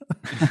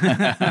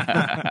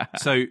it.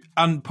 So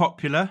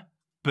unpopular,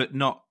 but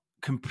not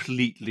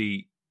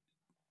completely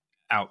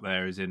out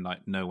there, as in like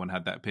no one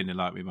had that opinion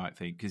like we might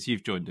think, because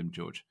you've joined him,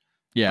 George.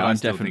 Yeah,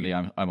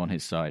 I'm on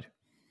his side.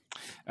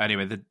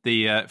 Anyway,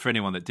 the for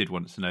anyone that did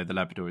want to know, the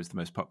Labrador is the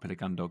most popular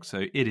gun dog,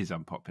 so it is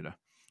unpopular.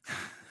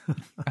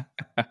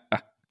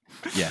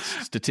 Yes,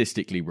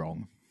 statistically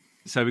wrong.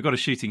 So we've got a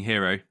shooting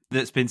hero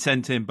that's been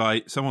sent in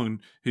by someone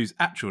whose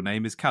actual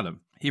name is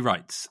Callum. He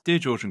writes, "Dear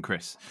George and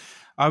Chris,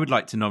 I would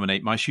like to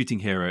nominate my shooting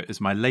hero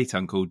as my late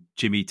uncle,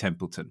 Jimmy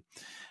Templeton.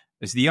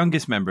 As the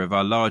youngest member of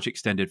our large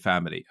extended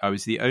family, I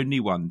was the only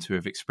one to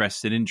have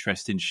expressed an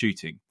interest in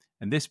shooting,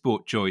 and this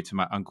brought joy to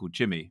my Uncle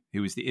Jimmy,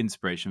 who was the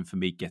inspiration for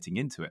me getting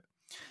into it.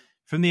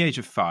 From the age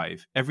of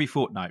 5, every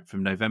fortnight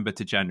from November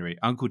to January,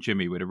 Uncle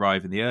Jimmy would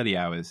arrive in the early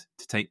hours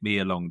to take me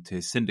along to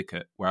his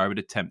syndicate, where I would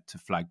attempt to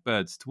flag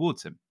birds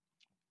towards him.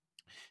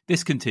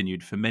 This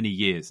continued for many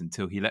years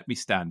until he let me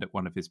stand at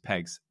one of his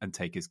pegs and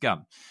take his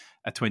gun,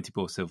 a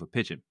 20-bore silver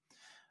pigeon.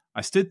 I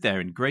stood there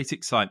in great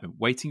excitement,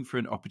 waiting for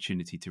an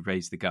opportunity to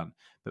raise the gun,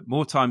 but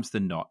more times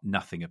than not,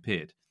 nothing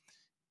appeared.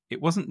 It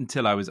wasn't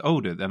until I was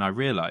older that I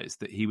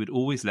realised that he would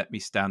always let me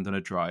stand on a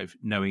drive,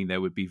 knowing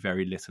there would be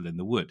very little in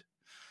the wood.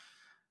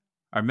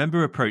 I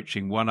remember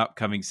approaching one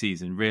upcoming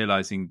season,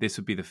 realising this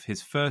would be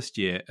his first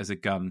year as a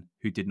gun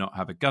who did not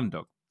have a gun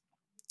dog,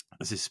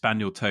 as his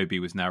spaniel Toby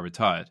was now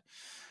retired.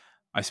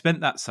 I spent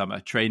that summer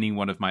training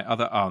one of my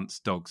other aunt's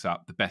dogs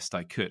up the best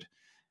I could.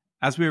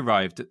 As we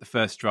arrived at the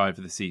first drive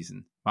of the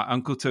season, my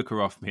uncle took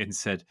her off me and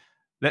said,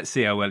 'Let's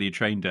see how well you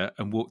trained her,'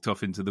 and walked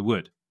off into the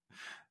wood.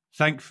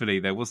 Thankfully,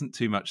 there wasn't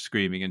too much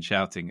screaming and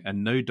shouting,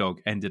 and no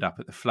dog ended up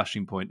at the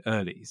flushing point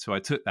early, so I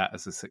took that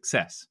as a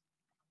success.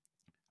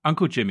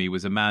 Uncle Jimmy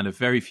was a man of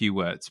very few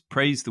words,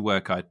 praised the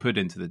work I had put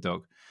into the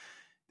dog.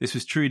 This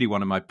was truly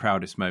one of my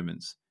proudest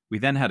moments. We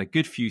then had a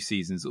good few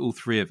seasons, all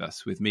three of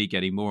us, with me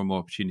getting more and more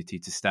opportunity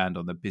to stand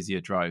on the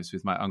busier drives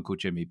with my Uncle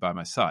Jimmy by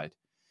my side.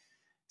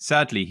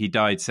 Sadly, he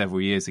died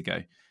several years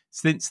ago.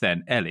 Since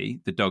then,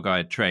 Ellie, the dog I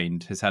had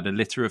trained, has had a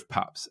litter of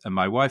pups, and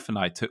my wife and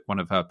I took one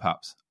of her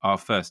pups, our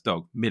first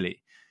dog,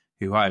 Millie,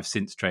 who I have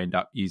since trained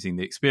up using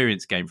the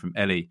experience gained from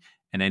Ellie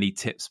and any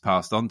tips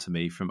passed on to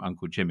me from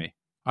Uncle Jimmy.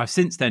 I've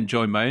since then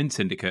joined my own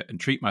syndicate and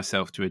treat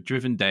myself to a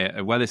driven day at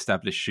a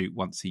well-established shoot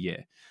once a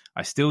year.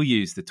 I still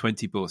use the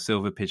 20-bore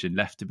silver pigeon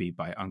left to me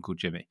by Uncle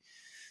Jimmy.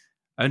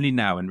 Only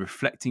now, in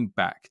reflecting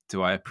back,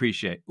 do I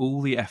appreciate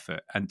all the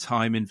effort and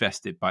time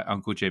invested by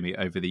Uncle Jimmy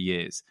over the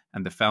years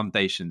and the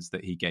foundations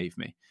that he gave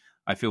me.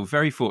 I feel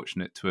very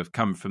fortunate to have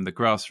come from the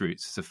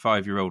grassroots as a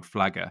 5-year-old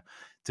flagger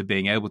to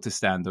being able to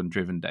stand on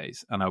driven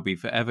days, and I'll be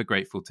forever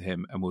grateful to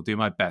him and will do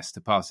my best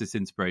to pass this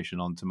inspiration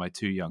on to my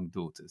 2 young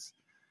daughters."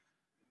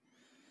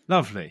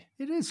 Lovely.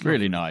 It is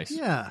really lovely. nice.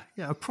 Yeah,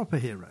 a proper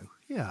hero.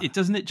 Yeah.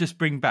 Doesn't it just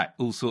bring back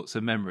all sorts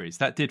of memories?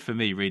 That did for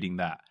me reading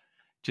that.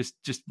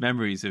 Just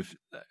memories of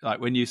like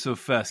when you sort of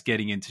first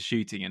getting into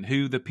shooting and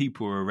who the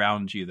people were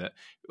around you that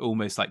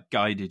almost like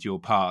guided your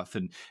path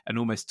and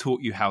almost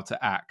taught you how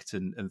to act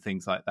and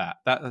things like that.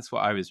 That's what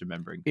I was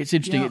remembering. It's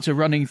interesting. Yeah. It's a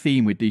running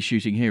theme with these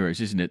shooting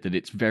heroes, isn't it? That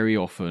it's very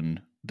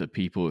often the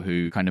people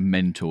who kind of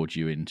mentored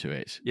you into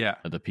it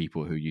are the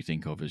people who you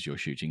think of as your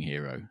shooting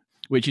hero,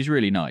 which is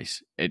really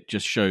nice. It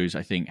just shows,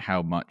 I think,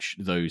 how much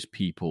those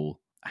people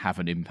have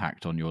an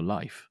impact on your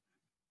life.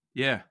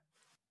 Yeah.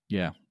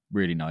 Yeah,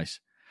 really nice.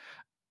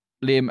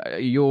 Liam, are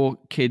your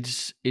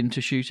kids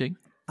into shooting?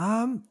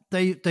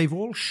 They've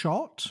all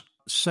shot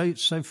so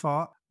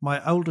far.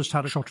 My oldest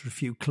had a shot at a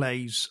few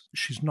clays.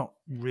 She's not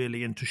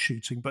really into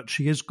shooting, but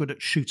she is good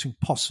at shooting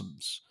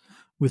possums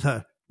with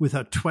her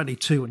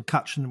 22 and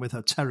catching them with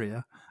her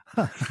terrier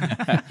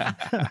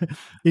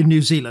in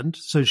New Zealand.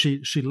 So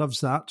she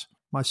loves that.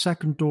 My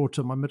second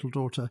daughter, my middle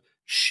daughter,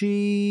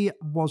 she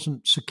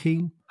wasn't so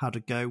keen. Had a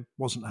go,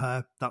 wasn't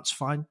her. That's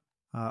fine.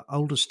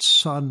 Oldest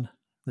son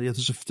Yeah,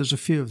 there's a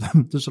few of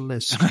them. There's a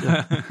list.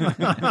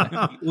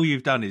 Yeah. All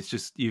you've done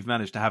is you've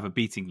managed to have a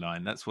beating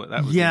line. That's what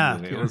that was.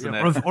 Wasn't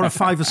it? Or a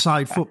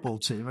five-a-side football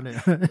team.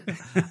 Isn't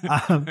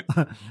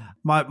it?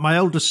 My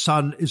oldest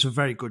son is a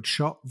very good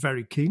shot,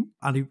 very keen,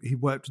 and he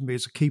worked with me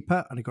as a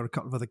keeper, and he got a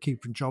couple of other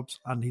keeping jobs,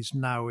 and he's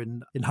now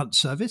in hunt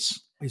service.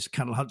 He's a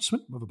kennel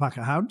huntsman with a pack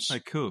of hounds. Oh,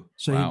 cool!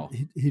 So wow.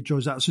 he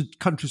enjoys that. So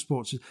country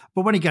sports,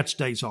 but when he gets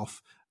days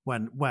off.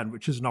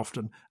 Which isn't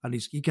often, and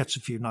he gets a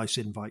few nice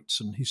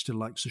invites, and he still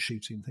likes the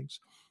shooting and things.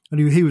 And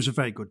he was a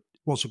good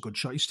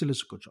shot. He still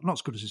is a good shot. Not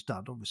as good as his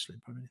dad, obviously,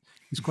 but I mean,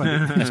 he's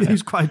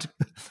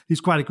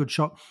quite a good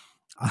shot.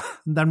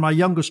 And then my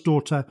youngest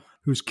daughter,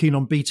 who's keen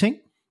on beating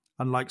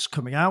and likes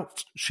coming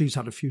out, she's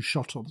had a few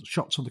shots on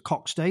the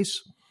Cox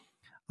days.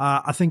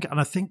 I think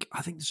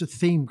there's a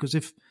theme, because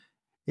if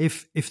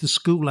the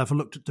school ever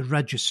looked at the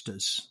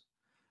registers,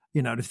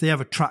 you know, and if they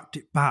ever tracked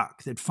it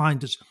back, they'd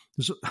find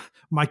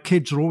my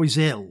kids are always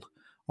ill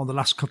on the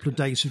last couple of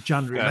days of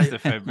January. 1st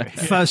of February.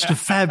 1st of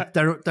Feb,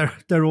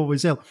 they're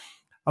always ill.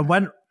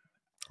 And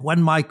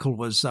when Michael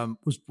was sort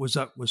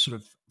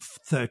of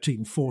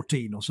 13,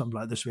 14 or something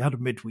like this, we had a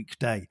midweek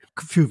day.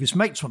 A few of his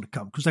mates want to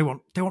come because they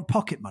want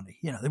pocket money.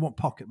 You know, they want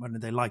pocket money.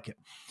 They like it.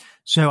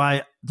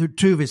 So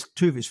two of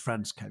his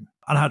friends came,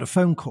 and I had a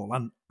phone call,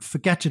 and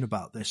forgetting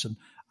about this, and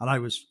I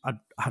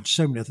had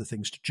so many other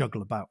things to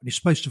juggle about. And he's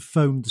supposed to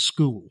phone the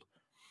school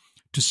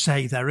to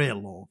say they're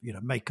ill, or, you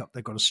know, make up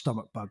they've got a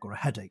stomach bug or a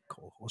headache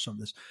or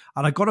something.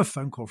 And I got a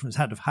phone call from his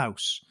head of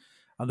house,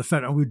 and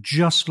we were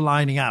just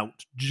lining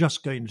out,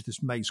 just going into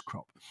this maize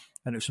crop.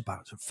 And it was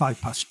about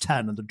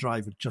 10:05, and the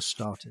drive had just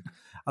started.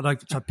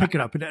 And so I pick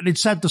it up, and it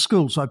said the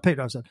school. So I picked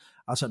it up.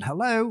 I said,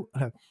 hello.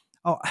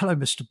 Oh, hello,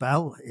 Mr.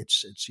 Bell.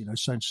 It's you know,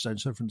 so and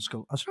so from the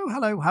school. I said, oh,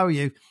 hello. How are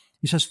you?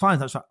 He says, fine.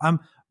 That's right. I'm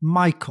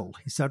Michael.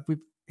 He said,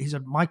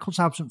 Michael's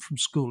absent from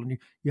school, and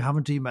you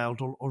haven't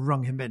emailed or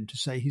rung him in to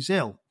say he's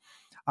ill.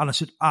 And I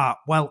said,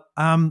 well,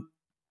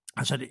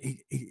 I said,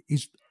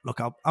 he's look,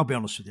 I'll be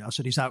honest with you. I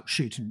said, he's out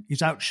shooting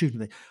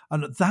me.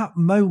 And at that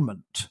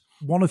moment,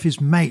 one of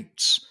his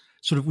mates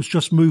sort of was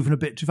just moving a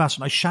bit too fast.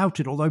 And I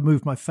shouted, although I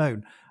moved my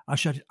phone, I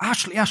shouted,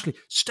 Ashley,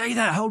 stay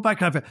there, hold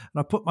back. And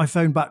I put my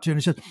phone back to him,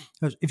 and he said,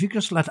 if you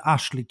just let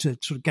Ashley to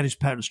sort of get his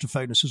parents to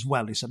phone us as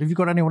well, he said, have you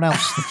got anyone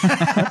else?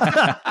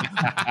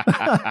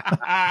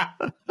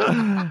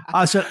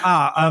 I said,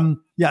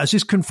 yeah, it's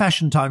his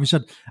confession time. He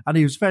said, and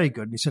he was very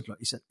good. And he said, look,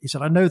 he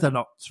said, I know they're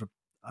not sort of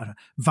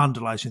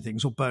vandalizing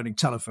things or burning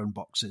telephone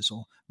boxes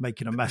or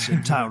making a mess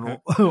in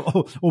town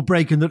or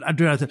breaking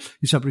the.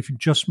 He said, but if you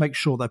just make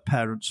sure their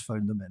parents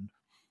phone them in,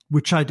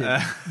 which I did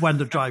when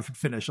the drive had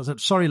finished. I said,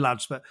 sorry,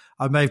 lads, but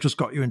I may have just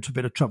got you into a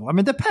bit of trouble. I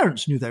mean, their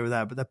parents knew they were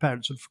there, but their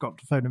parents had forgotten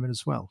to phone them in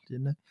as well,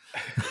 didn't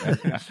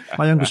they?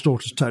 My youngest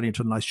daughter's turning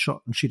into a nice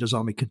shot, and she does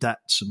Army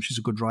Cadets, and she's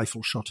a good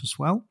rifle shot as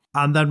well.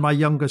 And then my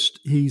youngest,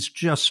 he's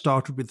just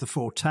started with the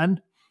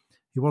 410.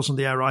 He was on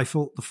the air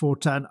rifle, the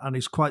 410, and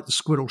he's quite the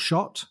squirrel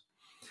shot.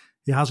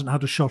 He hasn't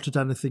had a shot at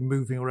anything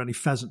moving or any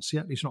pheasants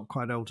yet. He's not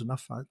quite old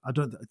enough. I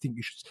think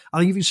you should. I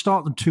think if you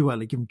start them too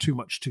early, give them too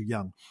much too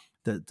young,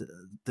 they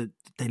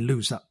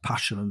lose that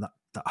passion and that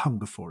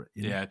hunger for it.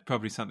 You know? Yeah,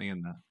 probably something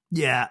in there.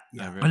 Yeah.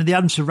 No, really. And in the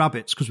answer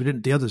rabbits, because we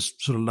didn't, the others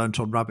sort of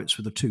learnt on rabbits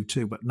with the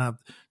 2-2, but now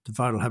the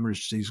viral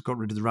hemorrhage disease got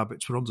rid of the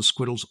rabbits. We're on the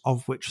squirrels,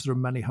 of which there are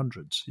many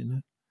hundreds. You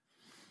know.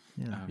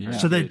 Yeah.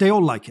 So they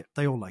all like it.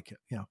 They all like it.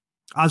 Yeah.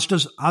 As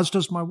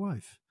does my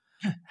wife.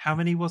 How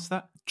many was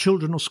that?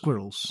 Children or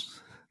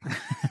squirrels?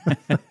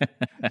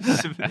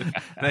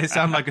 They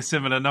sound like a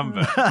similar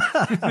number.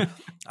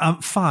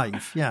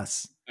 5,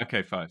 yes.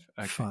 Okay, 5.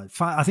 Okay.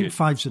 5. I think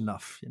 5's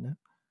enough, you know.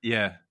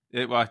 Yeah.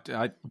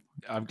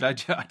 I'm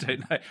glad I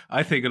don't know.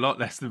 I think a lot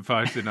less than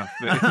 5's enough.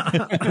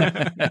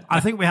 I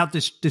think we had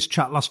this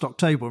chat last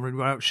October when we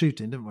were out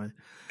shooting, didn't we?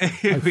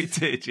 We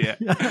did, yeah.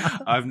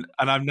 I'm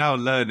now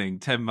learning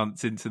 10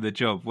 months into the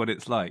job what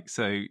it's like.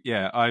 So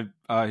yeah,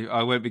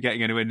 I won't be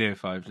getting anywhere near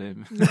 5,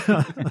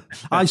 Liam.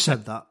 I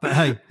said that, but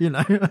hey, you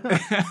know.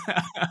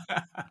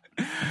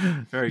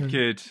 Very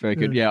good. Very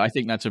good. Yeah, I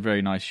think that's a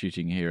very nice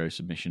Shooting Hero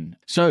submission.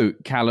 So,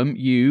 Callum,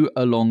 you,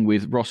 along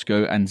with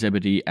Roscoe and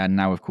Zebedee, and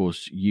now, of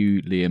course,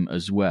 you, Liam,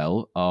 as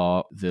well,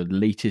 are the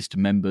latest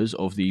members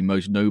of the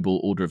Most Noble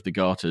Order of the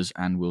Garters,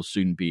 and will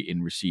soon be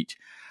in receipt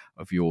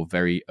of your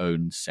very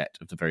own set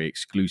of the very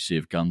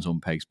exclusive Guns on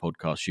Pegs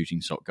podcast,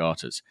 Shooting Sock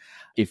Garters.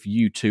 If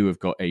you too have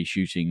got a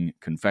shooting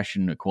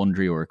confession, a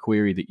quandary, or a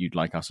query that you'd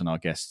like us and our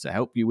guests to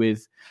help you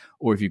with,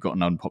 or if you've got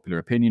an unpopular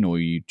opinion, or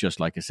you just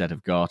like a set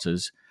of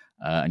garters,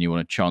 and you want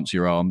to chance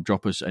your arm,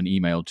 drop us an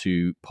email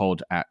to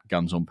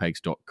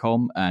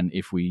pod@gunsonpegs.com. And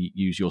if we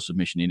use your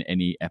submission in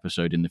any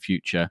episode in the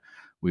future,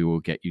 we will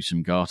get you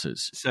some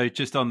garters. So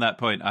just on that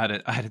point,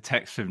 I had a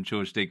text from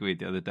George Digweed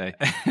the other day,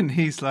 and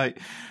he's like,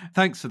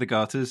 thanks for the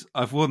garters.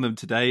 I've worn them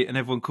today, and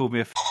everyone called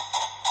me a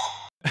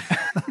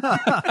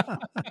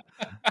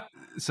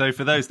So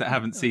for those that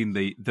haven't seen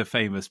the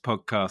famous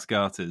podcast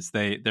garters,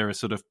 they're a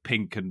sort of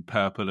pink and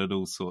purple and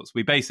all sorts.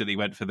 We basically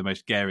went for the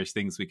most garish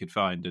things we could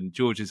find, and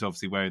George is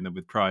obviously wearing them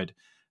with pride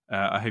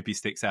I hope he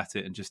sticks at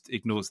it and just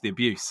ignores the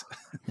abuse.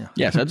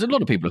 Yes, a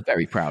lot of people are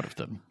very proud of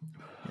them.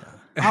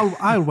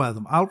 I'll wear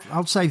them.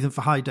 I'll save them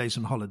for high days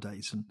and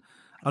holidays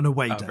and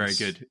away days. Very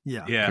good.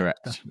 Yeah,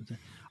 correct. Definitely.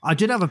 I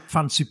did have a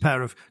fancy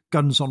pair of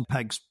guns on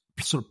pegs,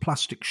 sort of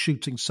plastic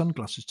shooting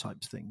sunglasses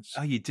type things.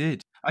 Oh, you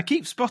did? I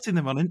keep spotting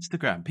them on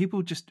Instagram.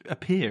 People just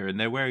appear and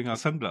they're wearing our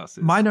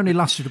sunglasses. Mine only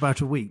lasted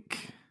about a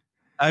week.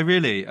 Oh,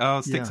 really?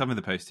 I'll stick some in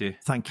the post to you.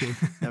 Thank you.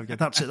 There we go.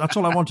 That's it. That's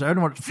all I wanted. I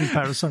only wanted a free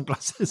pair of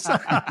sunglasses.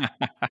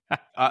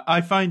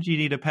 I find you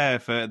need a pair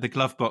for the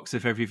glove box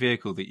of every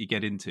vehicle that you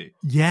get into.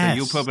 Yes. So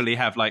you'll probably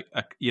have like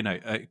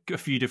a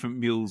few different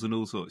mules and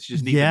all sorts. You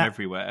just need them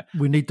everywhere.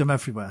 We need them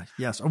everywhere.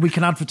 Yes. And we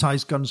can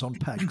advertise guns on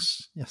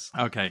pegs. Yes.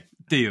 Okay,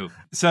 deal.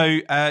 So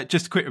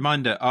just a quick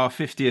reminder, our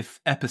 50th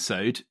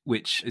episode,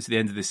 which is the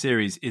end of the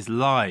series, is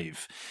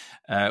live.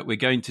 We're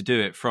going to do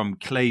it from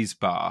Clay's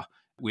Bar,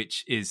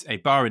 which is a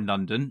bar in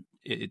London.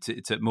 It's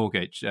at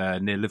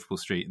Moorgate, near Liverpool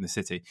Street in the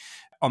city,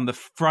 on the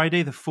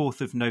Friday, the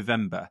 4th of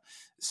November.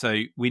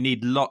 So we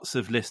need lots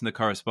of listener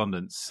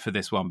correspondence for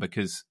this one,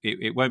 because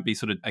it won't be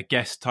sort of a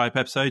guest type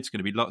episode. It's going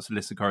to be lots of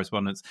listener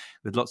correspondence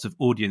with lots of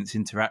audience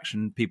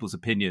interaction, people's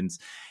opinions.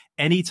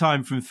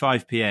 Anytime from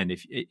 5 p.m,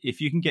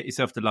 if you can get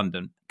yourself to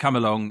London, come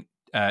along.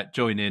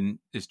 Join in.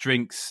 There's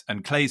drinks,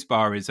 and Clay's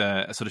Bar is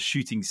a sort of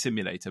shooting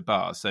simulator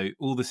bar. So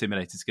all the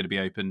simulators are going to be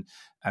open,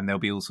 and there'll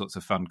be all sorts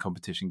of fun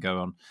competition go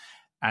on.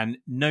 And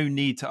no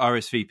need to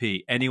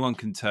RSVP. Anyone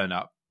can turn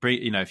up.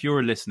 If you're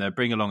a listener,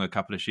 bring along a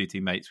couple of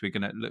shooting mates. We're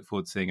going to look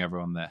forward to seeing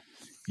everyone there.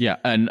 Yeah,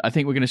 and I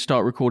think we're going to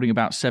start recording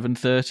about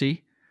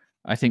 7:30.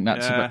 I think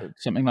that's about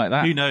something like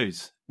that. Who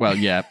knows? Well,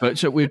 yeah, but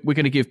so we're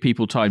going to give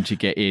people time to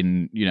get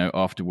in,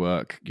 after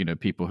work.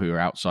 People who are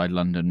outside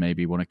London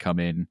maybe want to come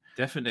in.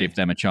 Definitely. Give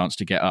them a chance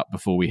to get up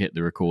before we hit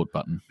the record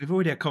button. We've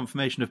already had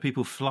confirmation of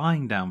people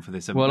flying down for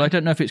this. Well, I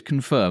don't know if it's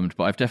confirmed,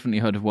 but I've definitely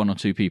heard of one or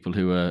two people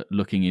who are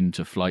looking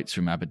into flights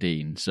from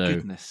Aberdeen.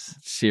 So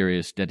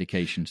serious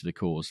dedication to the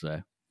cause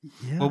there.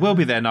 Yeah. Well, we'll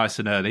be there nice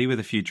and early with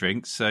a few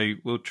drinks. So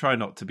we'll try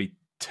not to be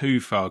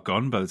too far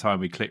gone by the time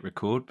we click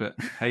record, but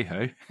hey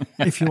ho.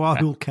 If you are,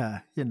 who'll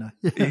care,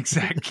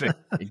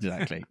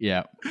 Exactly.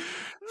 Yeah.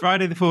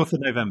 Friday the 4th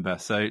of November,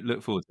 so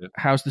look forward to it.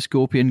 How's the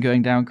Scorpion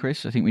going down,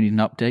 Chris? I think we need an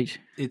update.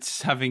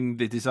 It's having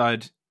the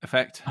desired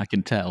effect. I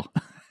can tell.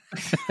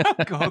 Oh,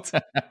 God.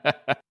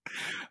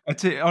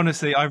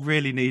 Honestly, I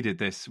really needed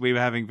this. We were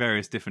having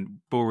various different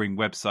boring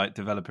website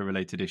developer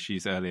related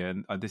issues earlier,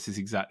 and this is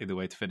exactly the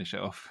way to finish it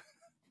off.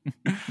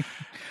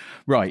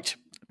 Right.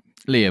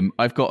 Liam,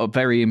 I've got a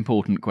very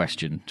important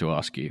question to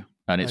ask you,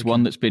 and it's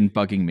one that's been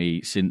bugging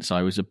me since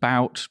I was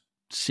about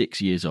 6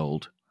 years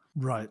old.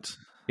 Right.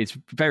 It's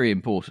very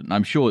important.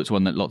 I'm sure it's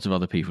one that lots of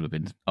other people have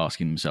been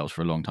asking themselves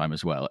for a long time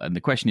as well. And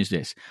the question is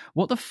this: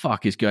 what the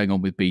fuck is going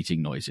on with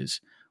beating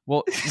noises?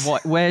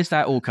 Where's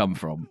that all come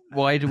from?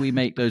 Why do we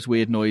make those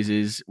weird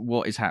noises?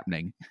 What is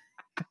happening?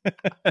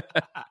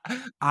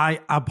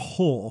 I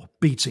abhor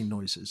beating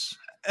noises.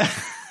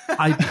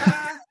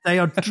 They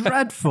are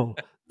dreadful.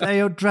 They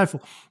are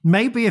dreadful.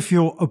 Maybe if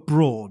you're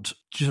abroad,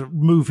 just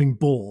moving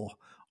boar,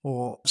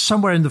 or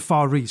somewhere in the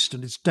Far East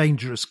and it's a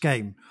dangerous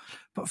game.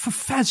 But for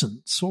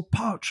pheasants or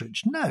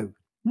partridge, no,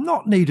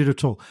 not needed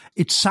at all.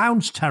 It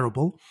sounds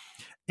terrible.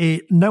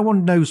 No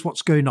one knows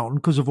what's going on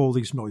because of all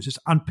these noises.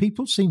 And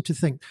people seem to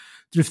think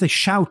that if they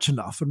shout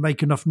enough and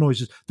make enough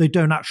noises, they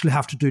don't actually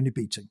have to do any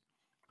beating.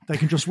 They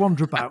can just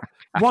wander about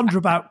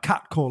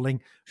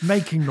catcalling,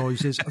 making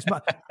noises,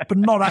 but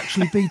not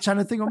actually beat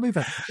anything or move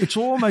it. It's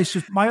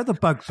almost my other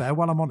bugbear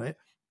while I'm on it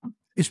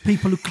is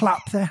people who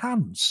clap their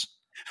hands.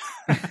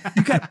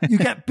 You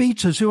get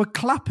beaters who are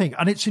clapping,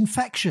 and it's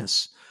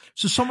infectious.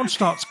 So someone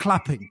starts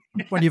clapping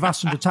when you've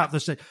asked them to tap the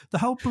stick. The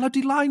whole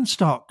bloody line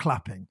start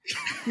clapping.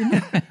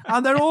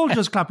 And they're all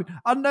just clapping.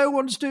 And no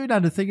one's doing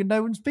anything and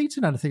no one's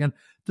beating anything. And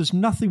there's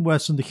nothing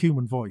worse than the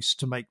human voice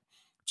to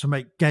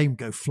make game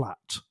go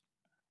flat.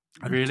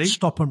 And really?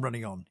 Stop them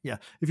running on. Yeah.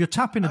 If you're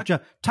tapping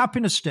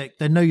a stick,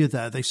 they know you're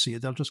there. They see you.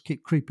 They'll just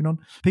keep creeping on.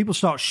 People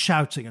start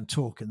shouting and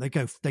talking. They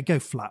go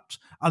flat,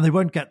 and they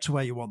won't get to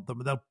where you want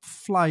them. They'll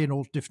fly in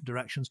all different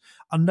directions,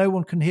 and no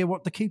one can hear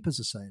what the keepers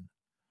are saying.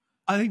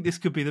 I think this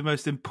could be the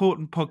most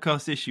important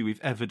podcast issue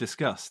we've ever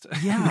discussed.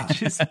 Yeah.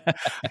 Which is,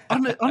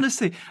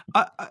 honestly,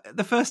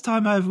 the first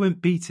time I ever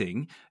went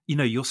beating,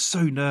 you're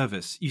so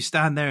nervous. You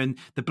stand there and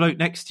the bloke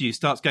next to you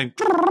starts going,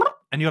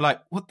 and you're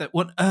like, what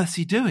on earth's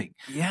he doing?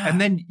 Yeah.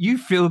 And then you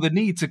feel the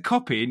need to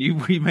copy,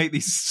 and we make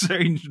these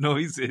strange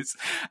noises.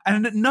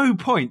 And at no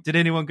point did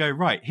anyone go,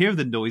 right, here are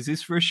the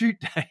noises for a shoot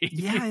day.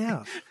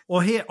 Yeah.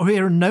 Or here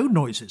are no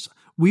noises.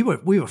 We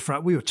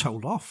were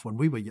told off when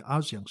I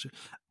was youngster.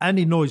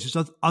 Any noises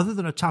other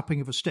than a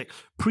tapping of a stick,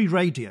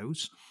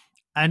 pre-radios,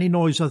 any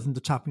noise other than the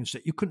tapping of a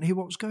stick, you couldn't hear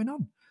what was going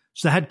on.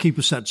 So the head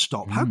keeper said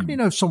stop. How can you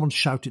know if someone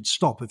shouted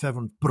stop if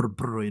everyone's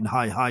brr in,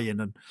 hi in,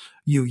 and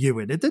you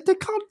in it? They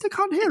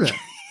can't hear it.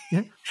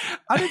 Yeah.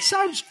 And it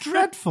sounds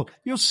dreadful.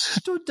 You're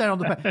stood there on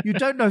the bed. You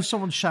don't know if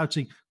someone's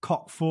shouting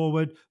cock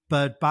forward,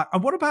 bird back.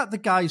 And what about the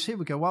guys, here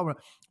we go,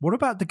 what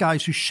about the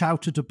guys who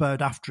shout at a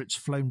bird after it's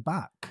flown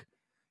back?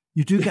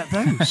 You do get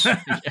those.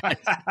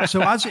 Yes.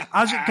 So as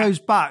it goes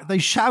back, they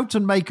shout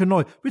and make a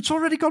noise. It's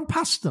already gone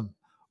past them.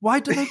 Why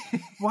do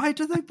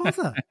they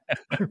bother?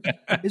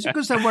 Is it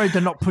because they're worried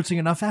they're not putting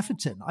enough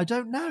effort in? I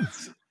don't know.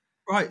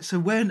 Right. So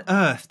where on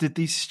earth did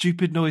these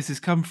stupid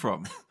noises come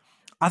from?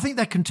 I think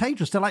they're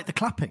contagious. They're like the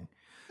clapping.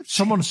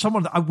 Someone.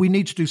 We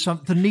need to do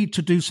something. The need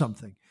to do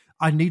something.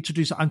 I need to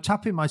do something. I'm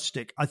tapping my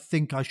stick. I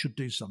think I should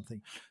do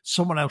something.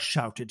 Someone else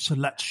shouted, so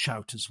let's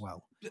shout as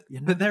well. You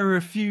know? But there are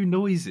a few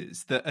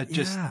noises that are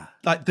just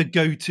like the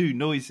go-to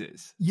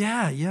noises.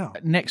 Yeah.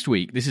 Next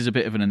week, this is a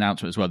bit of an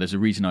announcement as well. There's a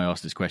reason I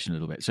asked this question a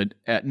little bit. So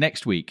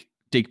next week,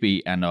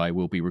 Digby and I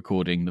will be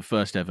recording the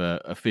first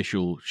ever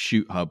official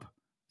Shoot Hub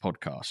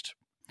podcast,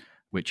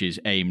 which is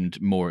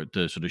aimed more at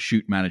the sort of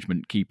shoot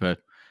management keeper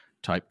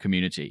type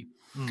community.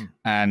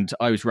 And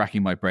I was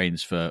racking my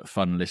brains for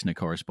fun listener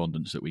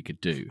correspondence that we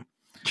could do.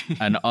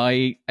 And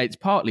it's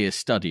partly a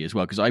study as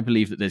well, because I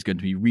believe that there's going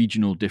to be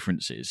regional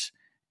differences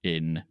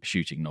in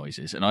shooting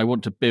noises. And I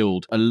want to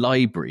build a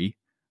library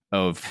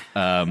of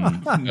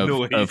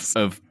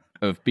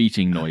of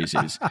beating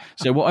noises.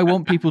 So what I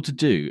want people to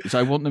do is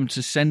I want them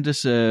to send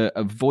us a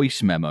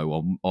voice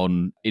memo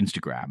on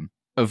Instagram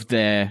of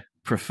their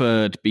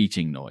preferred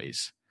beating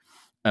noise.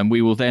 And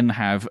we will then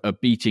have a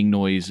beating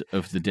noise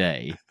of the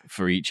day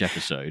for each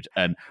episode.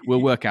 And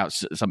we'll work out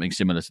something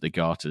similar to the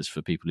garters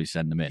for people who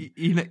send them in.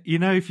 You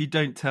know, if you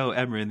don't tell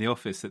Emma in the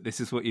office that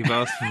this is what you've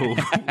asked for,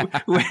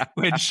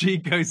 when she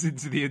goes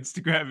into the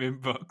Instagram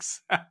inbox,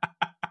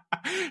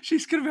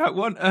 she's going to be like,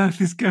 what on earth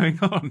is going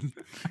on?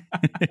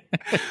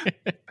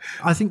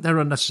 I think they're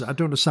unnecessary. I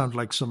don't want to sound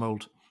like some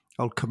old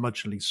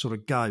curmudgeonly sort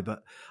of guy,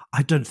 but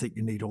I don't think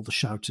you need all the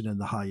shouting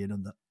and the high-in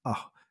and the,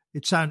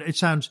 it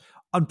sounds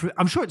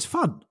I'm sure it's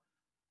fun,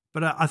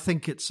 but I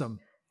think it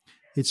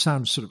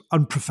sounds sort of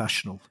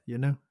unprofessional, you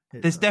know?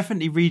 There's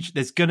definitely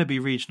there's going to be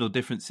regional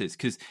differences,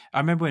 because I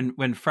remember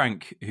when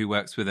Frank, who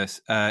works with us,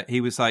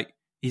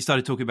 he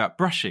started talking about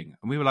brushing,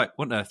 and we were like,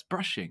 what on earth,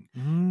 brushing?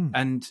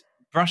 And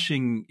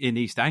brushing in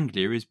East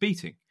Anglia is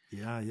beating.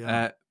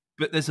 Yeah.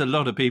 But there's a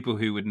lot of people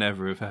who would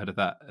never have heard of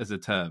that as a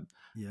term.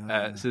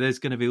 So there's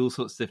going to be all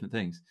sorts of different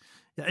things.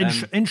 Yeah,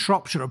 in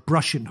Shropshire, a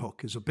brushing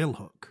hook is a bill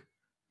hook.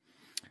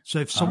 So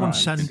if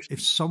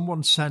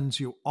someone sends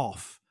you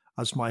off,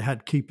 as my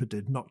head keeper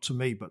did, not to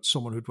me, but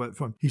someone who'd worked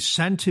for him, he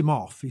sent him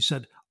off. He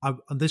said,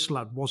 and this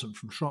lad wasn't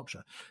from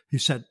Shropshire, he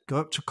said, go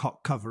up to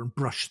cock cover and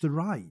brush the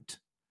ride.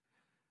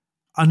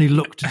 And he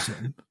looked at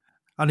him,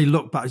 and he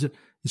looked back.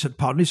 He said,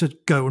 pardon? He said,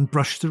 go and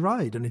brush the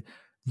ride. And he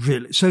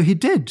really, so he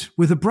did,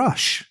 with a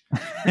brush,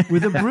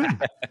 with a broom.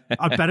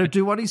 I'd better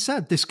do what he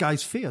said. This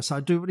guy's fierce.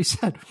 I'd do what he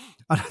said.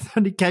 And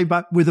then he came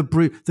back with a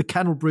broom, the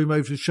kennel broom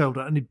over his shoulder,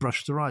 and he'd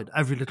brushed the ride,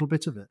 every little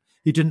bit of it.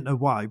 He didn't know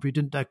why, but he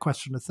didn't dare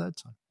question a third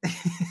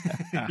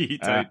time. You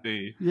don't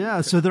do.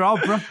 Yeah, so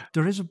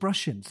there is a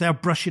brushing. They are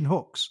brushing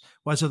hooks,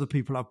 whereas other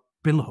people have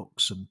bill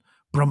hooks and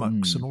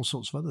brummocks and all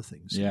sorts of other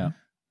things. Yeah.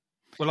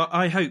 Well,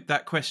 I hope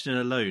that question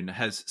alone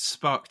has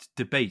sparked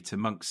debate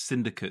amongst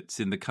syndicates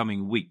in the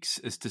coming weeks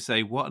as to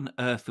say, what on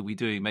earth are we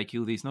doing making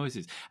all these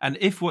noises? And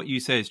if what you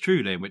say is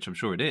true, Liam, which I'm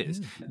sure it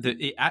is, that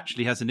it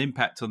actually has an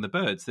impact on the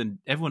birds, then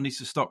everyone needs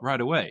to stop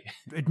right away.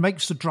 It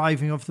makes the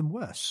driving of them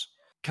worse.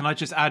 Can I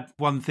just add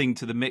one thing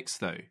to the mix,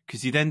 though?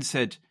 Because you then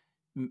said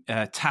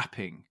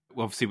tapping,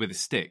 obviously with a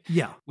stick.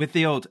 Yeah. With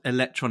the old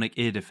electronic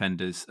ear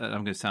defenders, I'm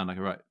going to sound like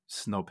a right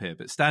snob here,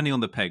 but standing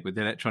on the peg with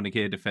the electronic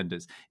ear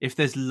defenders, if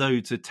there's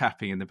loads of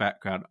tapping in the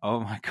background,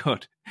 oh my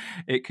God,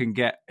 it can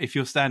get, if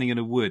you're standing in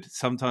a wood,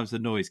 sometimes the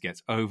noise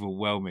gets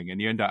overwhelming and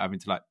you end up having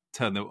to like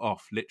turn them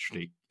off,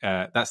 literally.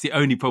 That's the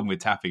only problem with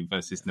tapping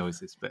versus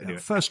noises. But anyway.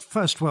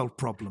 First world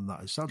problem,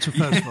 that is. That's a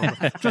first world.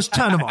 Just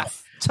turn them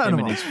off. Turn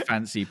them off. These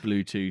fancy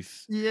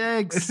Bluetooth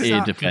exactly.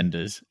 ear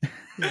defenders.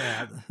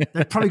 Yeah,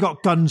 they've probably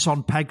got guns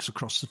on pegs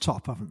across the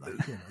top, haven't they?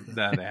 You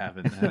know, no, they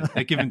haven't.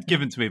 They're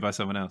given to me by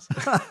someone else.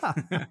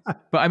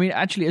 But I mean,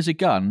 actually, as a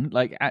gun,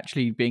 like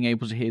actually being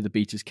able to hear the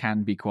beaters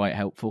can be quite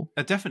helpful.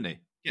 Definitely.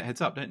 Yeah,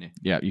 heads up, don't you?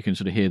 Yeah, you can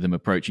sort of hear them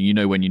approaching. You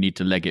know when you need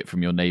to leg it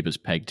from your neighbour's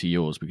peg to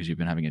yours because you've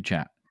been having a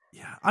chat.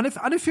 Yeah, and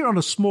if you're on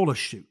a smaller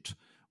shoot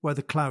where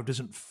the cloud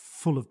isn't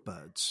full of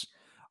birds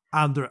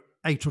and there are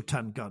 8 or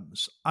 10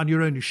 guns and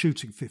you're only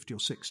shooting 50 or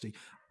 60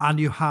 and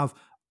you have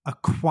a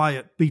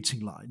quiet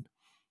beating line,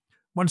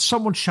 when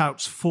someone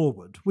shouts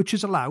forward, which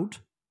is allowed,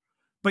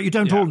 but you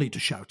don't all need to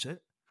shout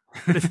it.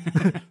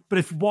 But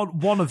if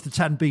one of the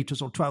 10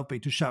 beaters or 12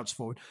 beaters shouts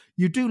forward,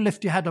 you do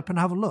lift your head up and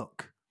have a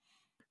look.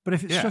 But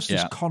if it's just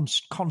this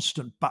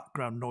constant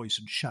background noise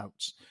and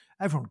shouts,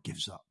 everyone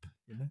gives up,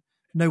 you know.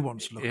 No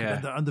one's looking,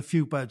 and the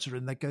few birds are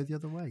in, they go the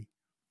other way.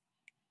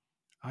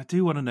 I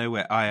do want to know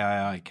where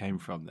I came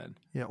from then.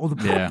 Yeah, or the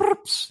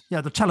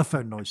the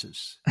telephone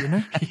noises, you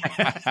know?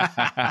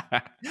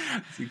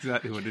 That's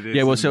exactly what it is.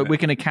 Yeah, well, so we're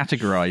going to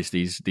categorize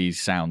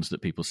these sounds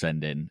that people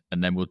send in,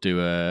 and then we'll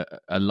do a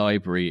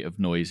library of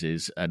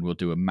noises, and we'll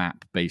do a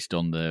map based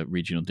on the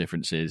regional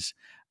differences.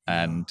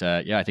 And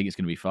I think it's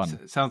going to be fun.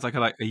 It sounds like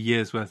a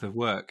year's worth of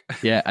work.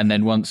 Yeah, and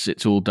then once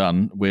it's all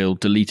done, we'll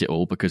delete it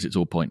all because it's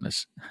all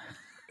pointless.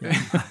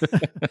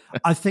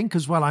 I think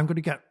as well, I'm going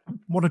to get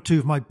one or two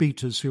of my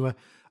beaters who are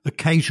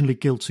occasionally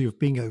guilty of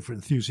being over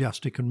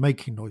enthusiastic and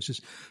making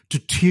noises to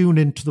tune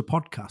into the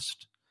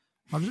podcast.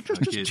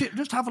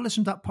 Just have a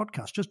listen to that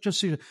podcast. Just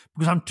see,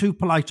 because I'm too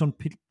polite on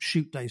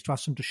shoot days to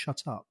ask them to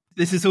shut up.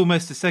 This is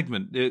almost a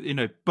segment,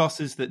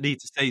 bosses that need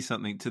to say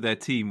something to their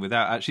team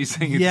without actually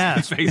saying it to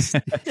their face.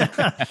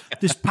 Yeah.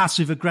 This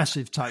passive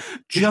aggressive type.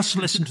 Just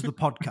listen to the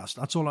podcast.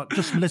 That's all.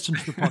 Just listen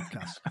to the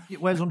podcast.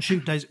 Whereas on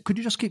shoot days, could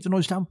you just keep the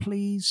noise down,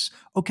 please?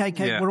 Okay,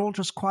 we're all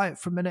just quiet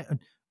for a minute. And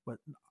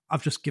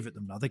I've just given it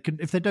them now. They can,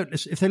 if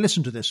they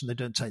listen to this and they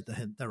don't take the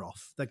hint, they're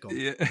off. They're gone.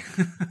 Yeah.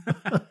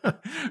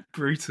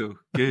 Brutal.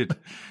 Good.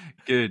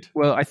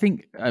 Well, I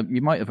think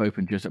you might have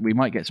opened we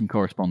might get some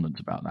correspondence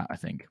about that, I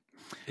think.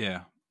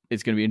 Yeah.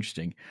 It's going to be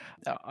interesting.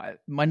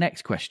 My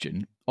next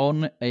question,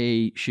 on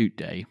a shoot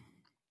day,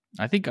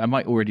 I think I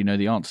might already know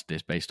the answer to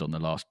this based on the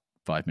last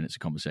 5 minutes of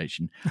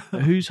conversation.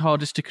 Who's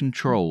hardest to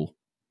control?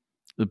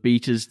 The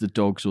beaters, the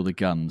dogs, or the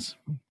guns?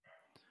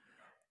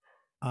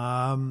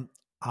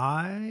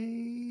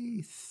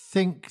 I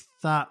think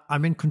that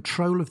I'm in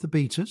control of the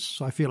beaters,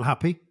 so I feel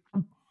happy.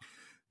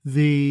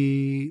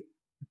 The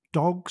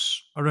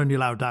dogs are only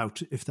allowed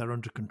out if they're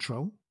under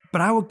control.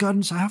 But our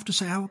guns, I have to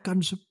say, our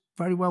guns are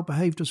very well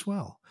behaved as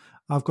well.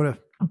 I've got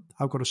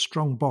a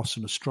strong boss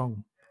and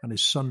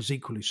his son's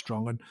equally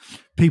strong, and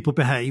people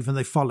behave and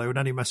they follow, and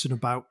any messing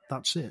about,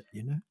 that's it,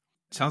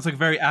 Sounds like a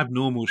very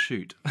abnormal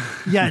shoot.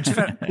 Yeah,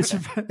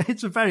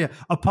 it's a very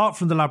apart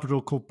from the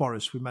Labrador called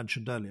Boris we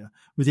mentioned earlier,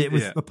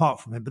 apart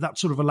from him, but that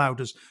sort of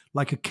allowed us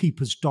like a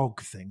keeper's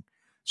dog thing.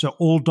 So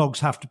all dogs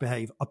have to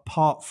behave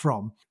apart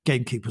from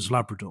Gamekeeper's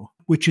Labrador,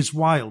 which is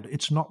wild.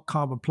 It's not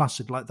calm and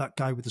placid like that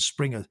guy with the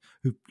Springer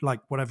who,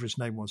 like whatever his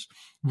name was,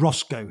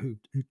 Roscoe,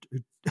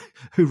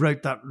 who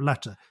wrote that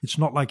letter. It's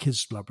not like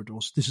his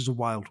Labradors. This is a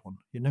wild one,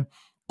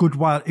 Good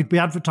wild. It'd be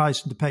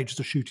advertised in the pages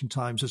of Shooting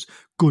Times as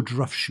good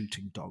rough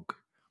shooting dog.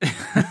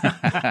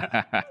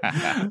 I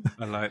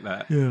like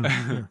that.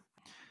 Yeah.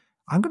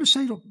 I'm going to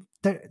say, look,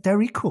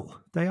 they're equal.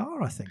 They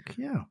are, I think.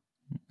 Yeah.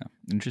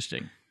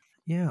 Interesting.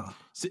 Yeah.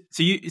 So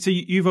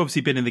you've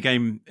obviously been in the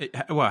game.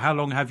 Well, how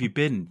long have you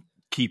been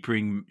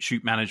keepering,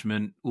 shoot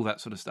management, all that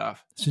sort of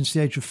stuff? Since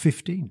the age of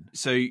 15.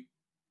 So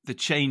the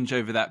change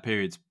over that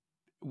period,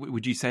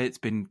 would you say it's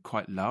been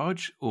quite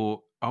large,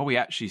 or are we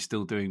actually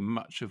still doing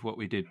much of what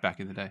we did back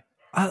in the day?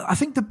 I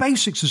think the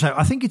basics are so.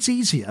 I think it's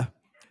easier.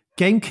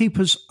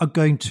 Gamekeepers are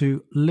going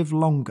to live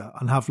longer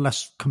and have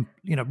less.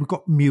 We've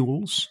got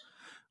mules,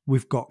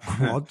 we've got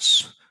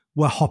quads,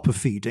 we're hopper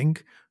feeding,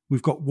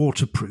 we've got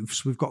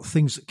waterproofs, we've got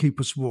things that keep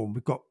us warm,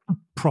 we've got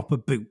proper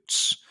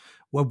boots.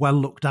 We're well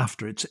looked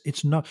after.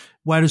 It's not.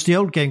 Whereas the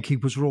old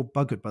gamekeepers were all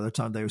buggered by the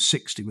time they were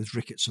 60 with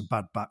rickets and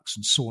bad backs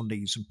and sore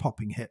knees and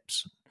popping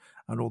hips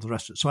and all the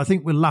rest of it. So I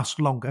think we'll last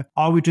longer.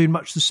 Are we doing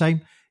much the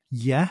same?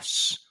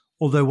 Yes,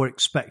 although we're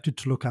expected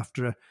to look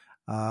after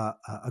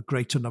a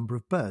greater number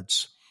of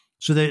birds.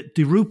 So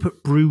the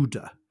Rupert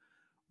Brooder,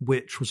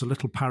 which was a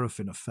little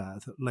paraffin affair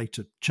that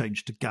later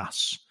changed to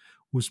gas,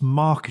 was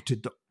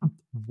marketed that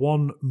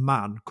one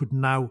man could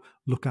now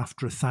look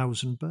after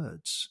 1,000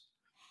 birds.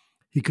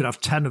 He could have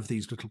 10 of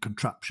these little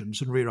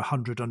contraptions and rear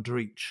 100 under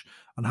each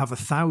and have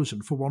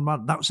 1,000 for one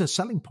man. That was their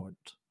selling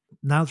point.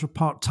 Now there are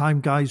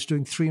part-time guys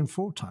doing 3 and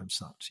 4 times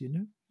that,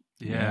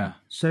 Yeah.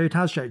 So it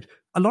has changed.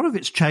 A lot of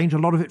it's changed, a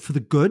lot of it for the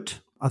good.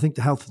 I think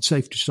the health and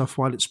safety stuff,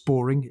 while it's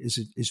boring,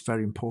 is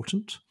very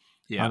important.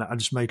 Yeah.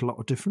 And it's made a lot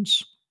of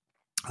difference.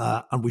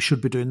 And we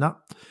should be doing that.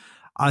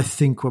 I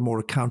think we're more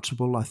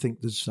accountable. I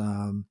think there's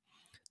a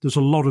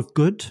lot of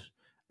good.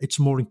 It's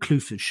more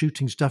inclusive.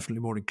 Shooting's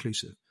definitely more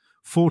inclusive.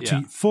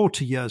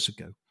 40 years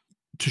ago,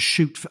 to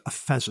shoot for a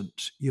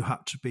pheasant, you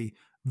had to be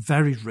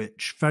very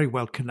rich, very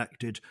well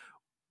connected,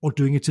 or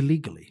doing it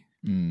illegally.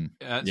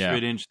 That's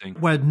really interesting.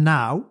 Where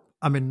now,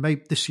 I mean,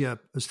 maybe this year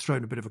has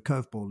thrown a bit of a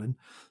curveball in,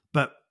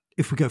 but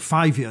if we go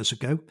 5 years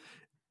ago,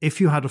 if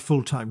you had a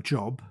full-time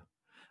job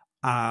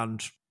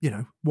and,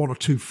 1 or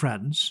 2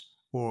 friends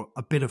or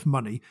a bit of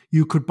money,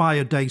 you could buy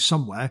a day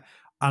somewhere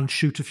and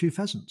shoot a few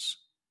pheasants.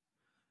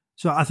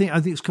 So I think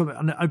it's coming,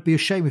 and I'd be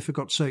ashamed if it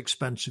got so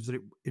expensive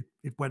that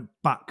it went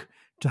back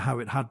to how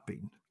it had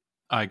been.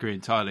 I agree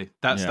entirely.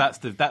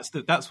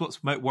 That's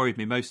what's worried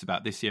me most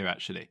about this year.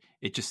 Actually,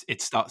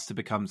 it starts to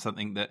become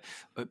something that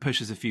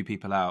pushes a few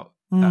people out.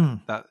 I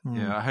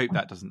hope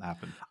that doesn't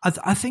happen.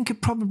 I think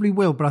it probably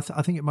will, but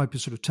I think it might be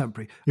sort of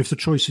temporary. If the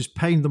choice is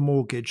paying the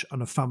mortgage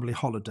and a family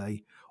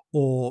holiday,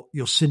 or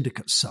your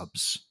syndicate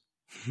subs,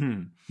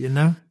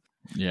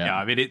 Yeah,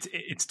 I mean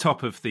it's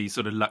top of the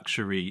sort of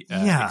luxury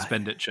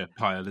expenditure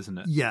pile, isn't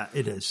it? Yeah,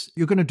 it is.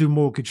 You're going to do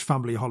mortgage,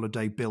 family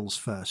holiday bills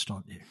first,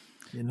 aren't you?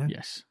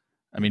 Yes.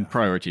 I mean,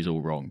 priority's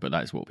all wrong, but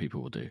that's what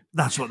people will do.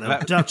 That's what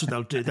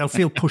they'll do. They'll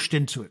feel pushed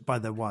into it by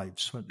their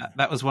wives, won't they?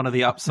 That was one of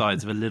the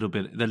upsides of the little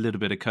bit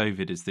of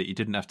COVID, is that you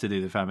didn't have to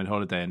do the family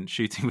holiday, and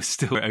shooting was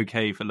still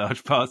okay for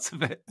large parts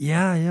of it.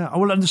 Yeah.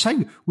 Oh, well, and the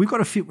same, we've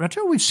got a few,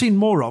 we've seen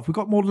more of. We've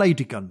got more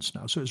lady guns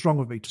now, so it's wrong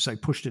of me to say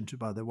pushed into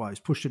by their wives,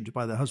 pushed into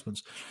by their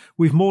husbands.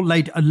 We've more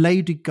a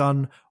lady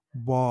gun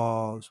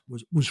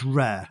was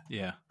rare,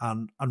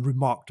 and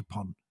remarked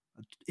upon.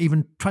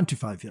 Even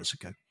 25 years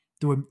ago,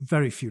 there were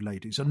very few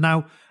ladies, and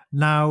now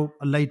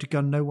a lady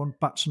gun, no one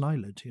bats an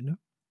eyelid.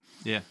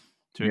 Yeah,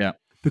 true. Yeah,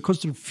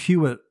 because there are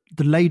fewer.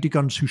 The lady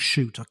guns who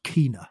shoot are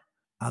keener,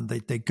 and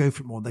they go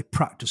for it more. They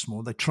practice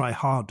more. They try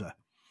harder.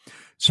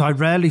 So I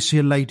rarely see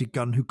a lady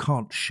gun who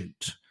can't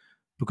shoot,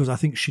 because I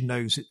think she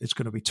knows it's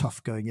going to be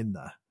tough going in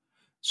there.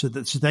 So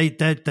they're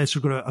sort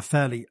of got a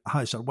fairly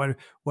high standard.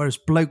 Whereas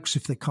blokes,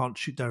 if they can't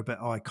shoot, they're a bit,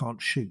 I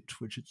can't shoot,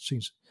 which it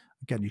seems,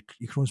 again,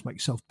 you can always make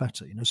yourself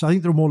better. So I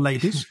think there are more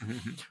ladies,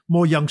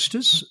 more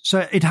youngsters.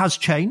 So it has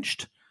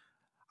changed.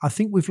 I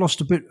think we've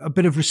lost a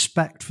bit of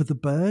respect for the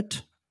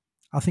bird.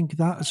 I think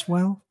that as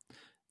well.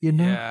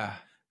 Yeah.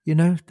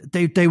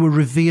 They were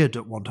revered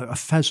at one time. A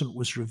pheasant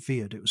was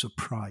revered. It was a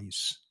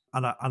prize.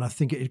 And I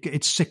think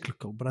it's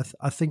cyclical, but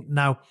I think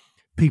now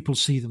people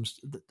see them,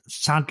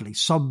 sadly,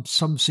 some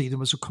see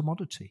them as a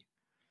commodity,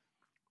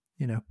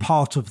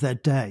 part of their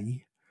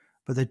day,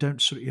 but they don't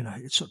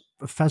it's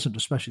a pheasant,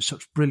 especially,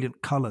 such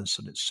brilliant colours,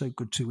 and it's so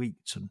good to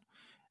eat, and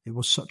it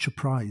was such a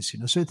prize,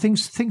 so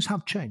things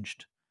have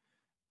changed.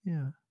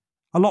 Yeah.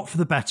 A lot for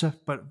the better,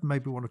 but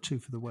maybe one or two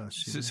for the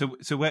worse.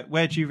 So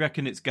where do you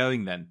reckon it's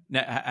going then?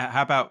 Now,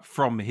 how about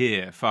from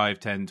here, 5,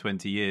 10,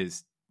 20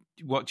 years?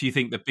 What do you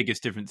think the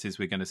biggest differences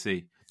we're going to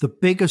see? The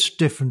biggest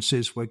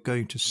differences we're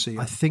going to see,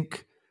 I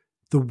think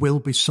there will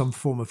be some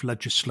form of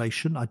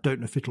legislation. I don't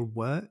know if it'll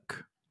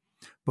work,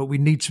 but we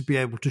need to be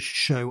able to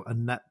show a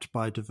net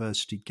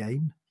biodiversity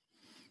gain.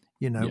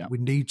 We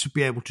need to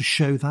be able to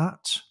show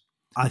that.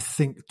 I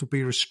think there'll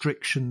be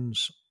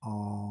restrictions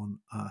on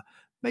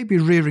maybe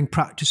rearing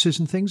practices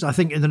and things. I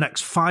think in the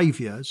next 5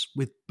 years,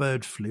 with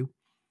bird flu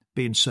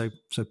being so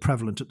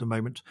prevalent at the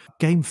moment,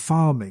 game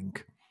farming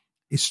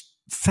is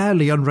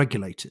fairly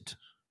unregulated.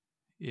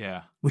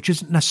 Yeah. Which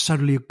isn't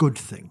necessarily a good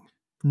thing.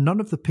 None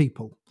of the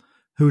people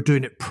who are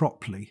doing it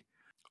properly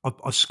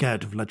are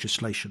scared of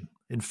legislation.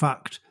 In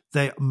fact,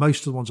 most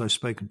of the ones I've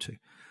spoken to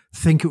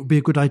think it would be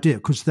a good idea,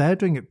 because they're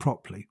doing it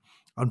properly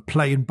and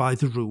playing by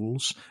the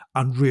rules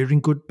and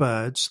rearing good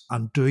birds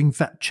and doing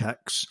vet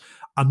checks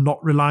and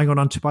not relying on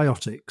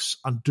antibiotics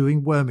and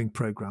doing worming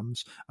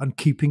programs and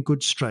keeping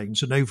good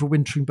strains and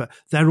overwintering. But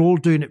they're all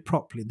doing it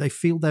properly. They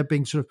feel they're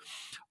being sort of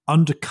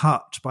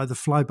undercut by the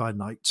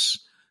fly-by-nights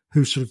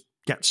who sort of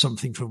get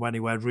something from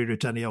anywhere, rear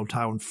it any old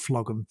how and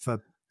flog them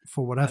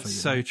for whatever. That's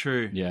so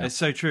true. Yeah, it's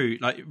so true.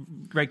 Like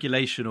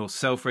regulation or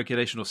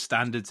self-regulation or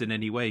standards in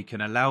any way can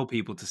allow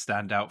people to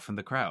stand out from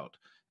the crowd.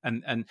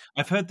 And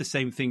I've heard the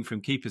same thing from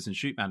keepers and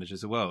shoot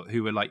managers as well,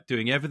 who are like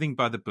doing everything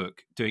by the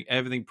book, doing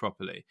everything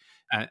properly,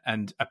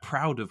 and are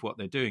proud of what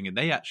they're doing. And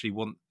they actually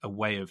want a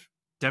way of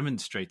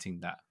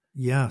demonstrating that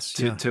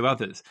to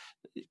others,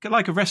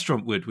 like a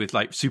restaurant would, with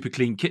like super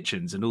clean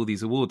kitchens and all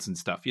these awards and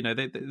stuff.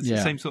 It's the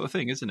same sort of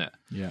thing, isn't it?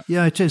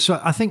 Yeah, it is.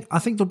 So I think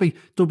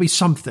there'll be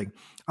something.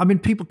 I mean,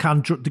 people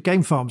can. The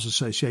Game Farms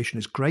Association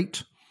is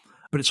great,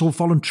 but it's all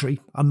voluntary,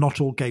 and not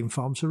all game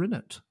farms are in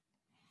it.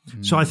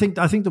 So I think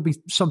there'll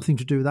be something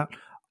to do with that.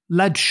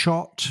 Lead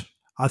shot,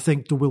 I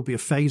think there will be a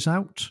phase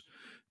out.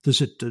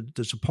 There's a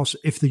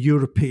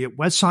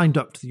we're signed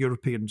up to the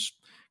European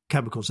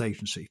Chemicals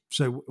Agency.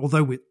 So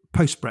although we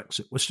post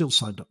Brexit, we're still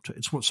signed up to it.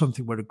 It's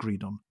something we're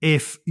agreed on.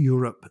 If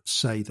Europe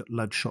say that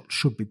lead shot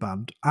should be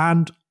banned,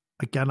 and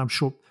again, I'm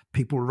sure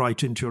people will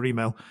write into your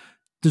email,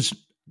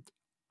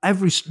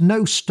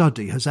 no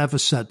study has ever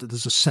said that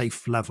there's a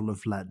safe level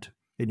of lead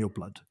in your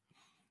blood.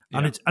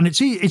 Yeah. And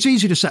it's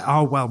easy to say,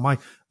 oh, well,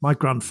 my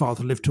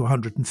grandfather lived to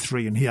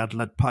 103 and he had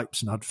lead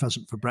pipes and had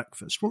pheasant for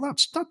breakfast. Well,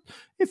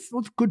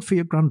 good for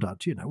your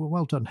granddad,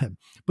 well done him.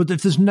 But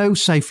if there's no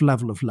safe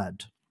level of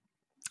lead,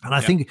 and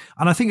I think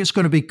it's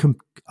going to be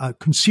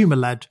consumer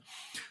led,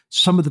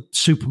 some of the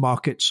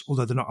supermarkets,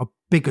 although they're not our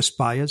biggest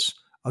buyers,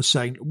 are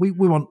saying we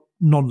want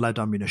non-lead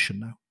ammunition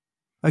now.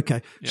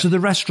 Okay, so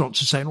the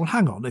restaurants are saying, well,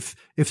 hang on, if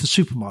the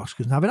supermarkets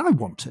can have it, I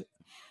want it.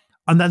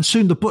 And then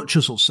soon the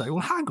butchers will say,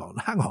 well, hang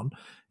on.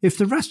 If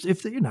the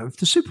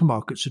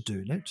supermarkets are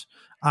doing it,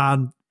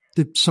 and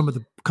some of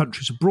the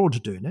countries abroad are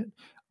doing it,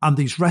 and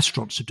these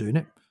restaurants are doing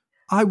it,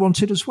 I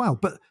want it as well.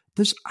 But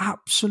there's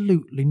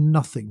absolutely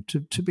nothing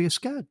to be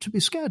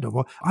scared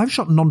of. I've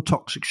shot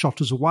non-toxic shot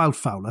as a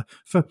wildfowler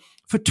for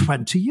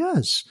 20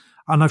 years,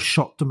 and I've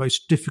shot the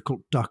most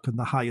difficult duck and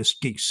the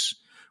highest geese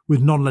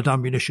with non-lead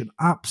ammunition.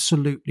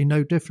 Absolutely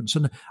no difference.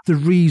 And the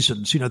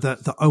reasons,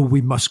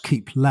 we must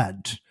keep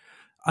lead.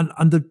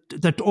 And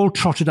they're all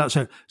trotted out.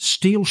 So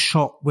steel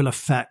shot will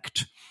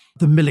affect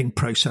the milling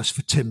process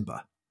for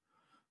timber.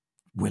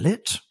 Will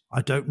it?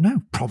 I don't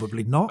know.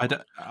 Probably not.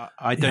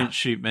 I don't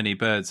shoot many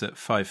birds at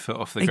 5 foot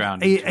off the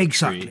ground.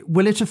 Exactly.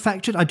 Will it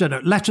affect it? I don't know.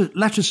 Let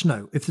us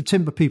know. If the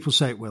timber people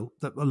say it will,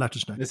 let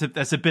us know.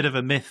 There's a bit of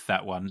a myth,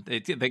 that one.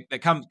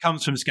 It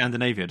comes from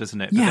Scandinavia,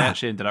 doesn't it? But they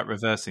actually ended up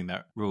reversing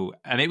that rule.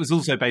 And it was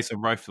also based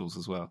on rifles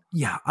as well.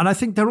 Yeah, and I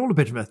think they're all a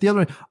bit of a myth. The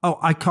other one,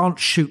 I can't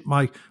shoot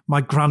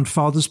my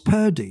grandfather's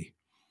Purdy.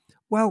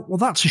 Well,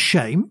 that's a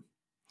shame.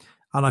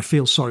 And I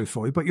feel sorry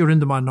for you, but you're in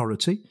the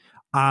minority.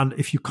 And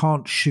if you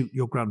can't shoot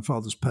your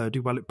grandfather's Purdy,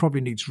 well, it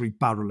probably needs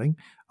rebarreling,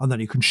 and then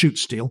you can shoot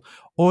steel.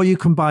 Or you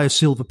can buy a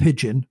silver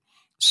pigeon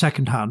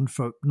secondhand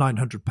for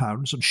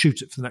 £900 and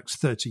shoot it for the next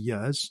 30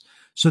 years.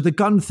 So the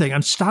gun thing,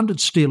 and standard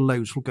steel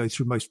loads will go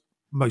through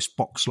most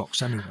box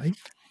locks anyway.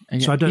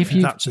 So I don't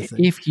think that's a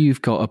thing. If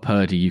you've got a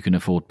Purdy, you can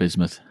afford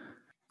bismuth.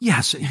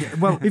 Yes.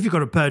 Well, if you've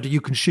got a Purdy,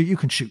 you can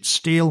shoot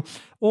steel.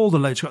 All the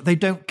loads, they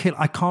don't kill.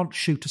 I can't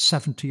shoot a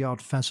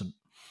 70-yard pheasant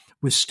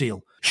with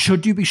steel.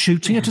 Should you be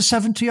shooting at a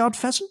 70-yard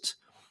pheasant?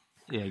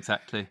 Yeah,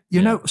 exactly.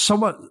 A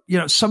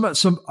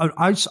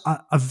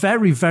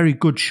very, very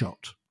good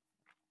shot,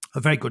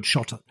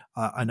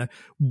 I know,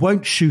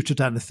 won't shoot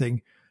at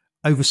anything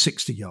over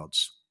 60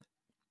 yards.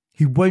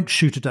 He won't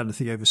shoot at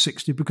anything over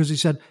 60 because he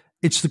said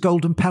it's the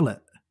golden pellet.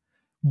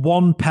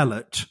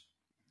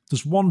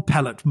 There's one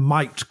pellet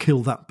might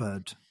kill that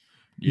bird.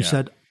 He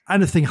said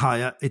anything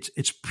higher,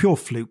 it's pure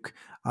fluke,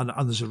 and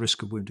there's a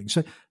risk of wounding.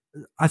 So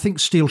I think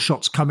steel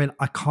shots come in.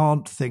 I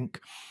can't think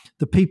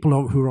the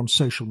people who are on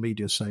social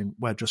media saying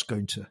we're just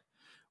going to,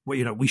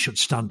 we should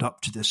stand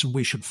up to this and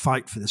we should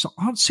fight for this,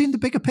 aren't seeing the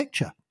bigger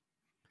picture.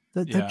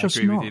 They're just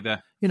I agree not. with you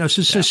there.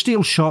 So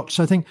steel shots,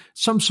 I think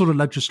some sort of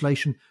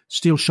legislation,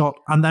 steel shot.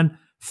 And then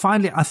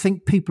finally, I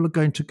think people are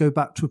going to go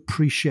back to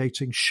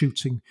appreciating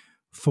shooting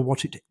for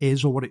what it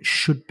is or what it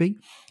should be.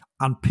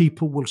 And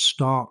people will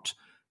start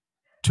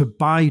to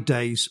buy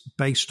days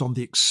based on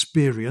the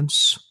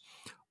experience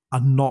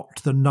and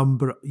not the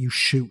number you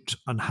shoot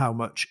and how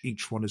much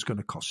each one is going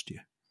to cost you.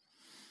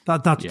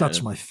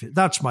 That's my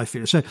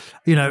feeling. So,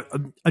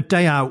 a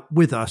day out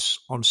with us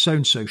on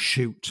so-and-so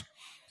shoot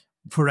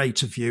for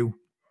 8 of you,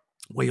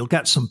 where you'll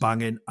get some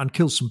banging and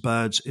kill some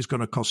birds, is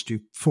going to cost you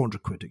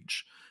 400 quid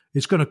each.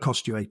 It's going to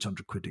cost you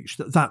 800 quid each.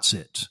 That's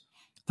it.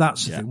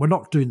 That's the thing. We're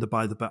not doing the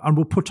by the bird, and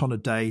we'll put on a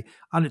day,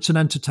 and it's an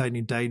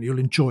entertaining day, and you'll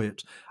enjoy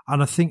it.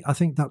 And I think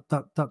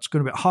that's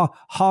going to be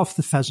half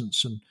the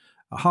pheasants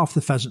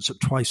at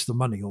twice the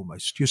money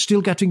almost. You're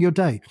still getting your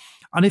day,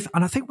 and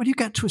I think when you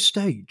get to a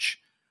stage,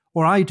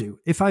 or I do,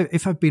 if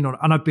I've been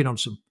on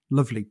some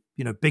lovely,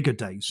 bigger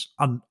days,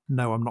 and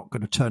no, I'm not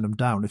going to turn them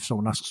down if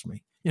someone asks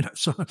me,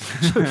 so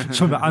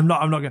I'm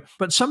not going to.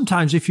 But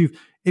sometimes if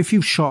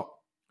you've shot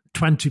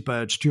 20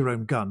 birds to your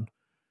own gun,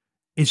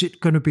 is it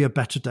going to be a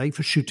better day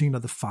for shooting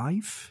another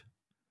 5?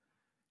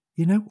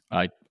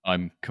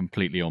 I'm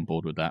completely on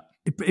board with that.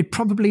 It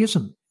probably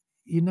isn't.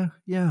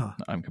 Yeah.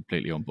 I'm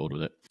completely on board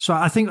with it. So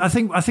I think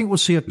we'll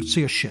see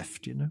a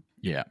shift.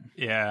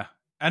 Yeah,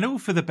 and all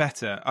for the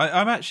better.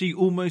 I'm actually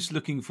almost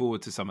looking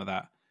forward to some of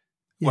that.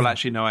 Yeah. Well,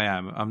 actually, no, I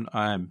am.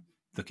 I am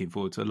looking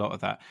forward to a lot of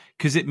that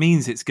because it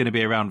means it's going to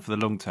be around for the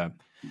long term.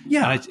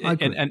 Yeah,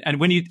 and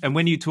when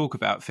you talk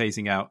about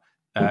phasing out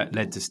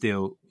lead to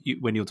steel,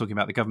 when you're talking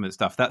about the government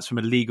stuff, that's from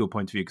a legal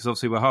point of view, because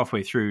obviously we're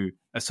halfway through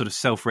a sort of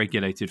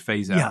self-regulated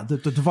phase out. Yeah,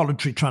 the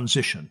voluntary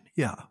transition.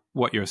 Yeah.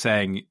 What you're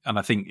saying, and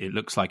I think it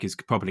looks like is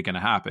probably going to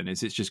happen,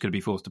 is it's just going to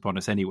be forced upon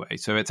us anyway.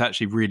 So it's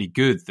actually really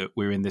good that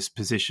we're in this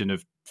position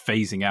of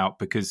phasing out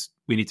because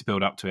we need to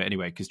build up to it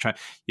anyway. Because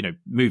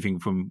moving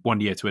from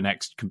one year to the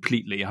next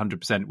completely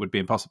 100% would be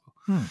impossible.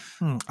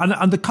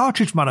 And the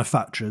cartridge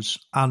manufacturers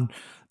and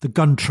the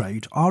gun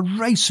trade are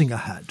racing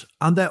ahead,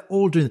 and they're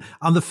all doing.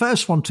 And the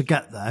first one to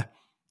get there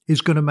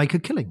is going to make a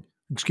killing.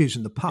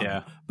 Excusing the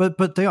pun,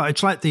 but they are.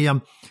 It's like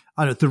the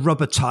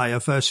rubber tire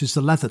versus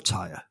the leather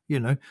tire.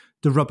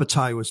 The rubber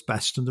tire was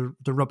best, and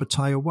the rubber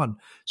tire won.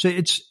 So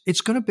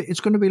it's going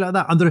to be like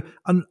that.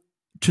 And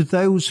to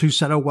those who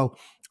said, "Oh well,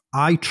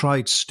 I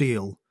tried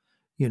steel,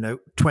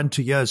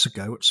 20 years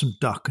ago at some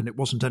duck, and it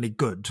wasn't any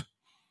good,"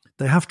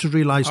 they have to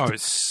realise. Oh,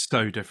 it's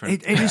so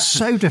different. It is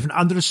so different,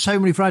 and there are so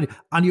many varieties.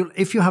 And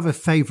if you have a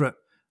favourite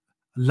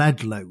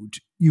lead load,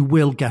 you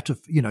will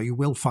you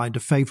will find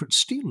a favourite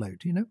steel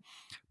load.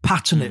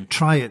 Pattern it,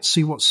 try it,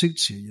 see what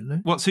suits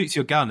you. What suits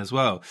your gun as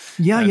well.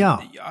 Yeah.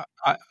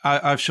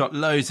 I've shot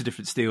loads of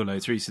different steel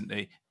loads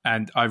recently,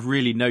 and I've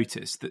really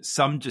noticed that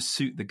some just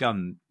suit the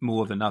gun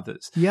more than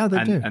others. Yeah,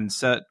 they do.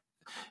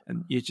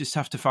 And you just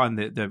have to find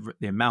the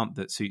amount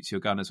that suits your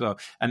gun as well.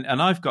 And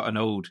I've got an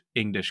old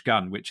English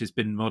gun which has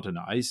been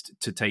modernised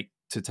to take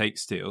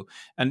steel,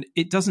 and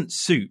it doesn't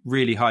suit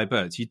really high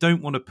birds. You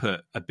don't want to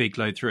put a big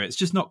load through it. It's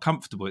just not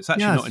comfortable. It's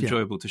actually not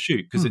enjoyable to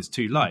shoot because it's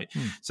too light.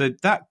 So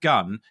that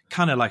gun,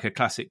 kind of like a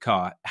classic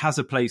car, has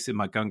a place in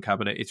my gun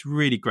cabinet. It's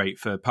really great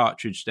for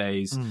partridge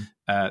days.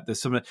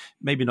 There's some,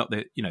 maybe not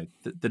the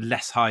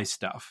less high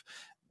stuff,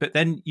 but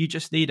then you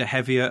just need a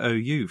heavier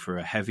OU for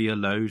a heavier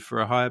load for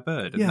a higher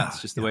bird, and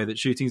that's just the way that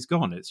shooting's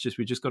gone. It's just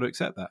we just got to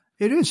accept that.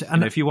 It is,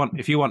 and if you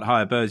want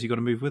higher birds, you got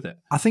to move with it.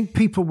 I think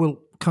people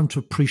will come to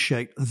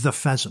appreciate the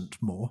pheasant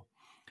more,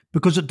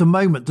 because at the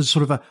moment there's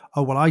sort of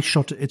I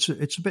shot it.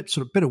 It's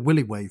a bit of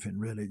willy waving,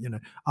 really.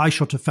 I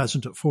shot a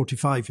pheasant at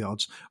 45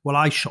 yards. Well,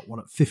 I shot one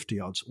at 50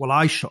 yards.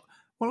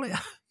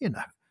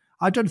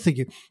 I don't think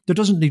there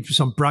doesn't need to be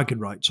some bragging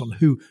rights on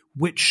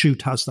which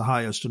shoot has the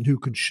highest and who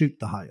can shoot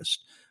the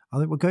highest. I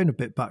think we're going a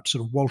bit back to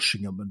sort of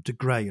Walshingham and De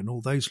Grey and all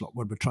those lot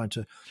when we're trying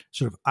to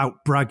sort of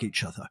out-brag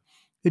each other.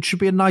 It should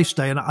be a nice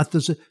day, and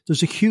there's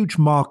a huge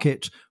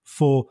market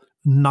for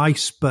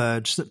nice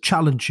birds that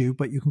challenge you,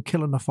 but you can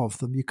kill enough of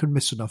them, you can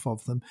miss enough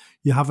of them,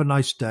 you have a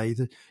nice day.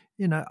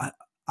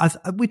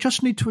 We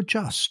just need to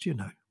adjust,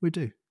 we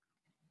do.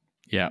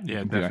 Yeah,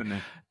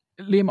 definitely.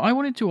 Liam, I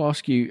wanted to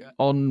ask you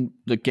on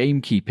the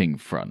gamekeeping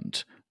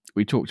front.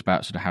 We talked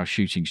about sort of how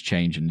shooting's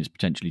change and is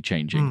potentially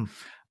changing.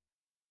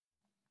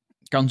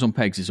 Guns on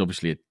Pegs is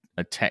obviously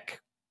a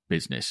tech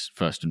business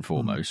first and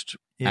foremost,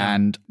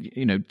 and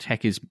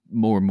tech is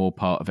more and more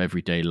part of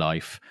everyday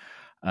life,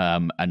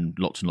 and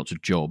lots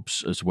of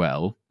jobs as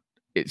well.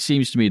 It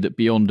seems to me that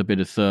beyond a bit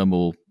of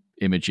thermal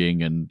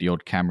imaging and the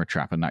odd camera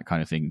trap and that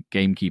kind of thing,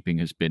 gamekeeping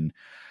has been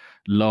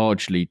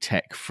largely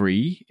tech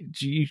free.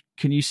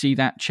 Can you see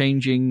that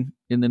changing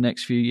in the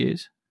next few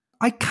years?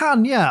 I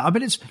can, yeah. I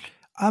mean, it's.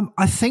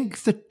 I think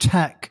the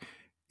tech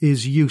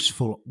is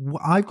useful.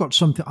 I'm on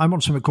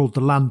something called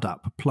the Land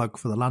App, a plug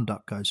for the Land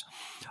App guys,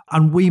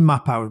 and we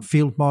map our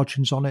field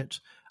margins on it,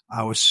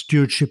 our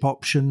stewardship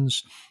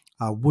options,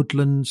 our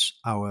woodlands,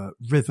 our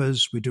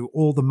rivers. We do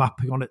all the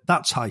mapping on it.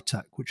 That's high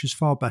tech, which is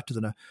far better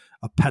than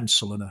a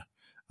pencil and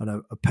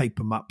a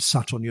paper map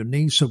sat on your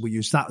knee. So we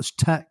use that as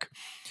tech.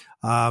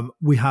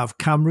 We have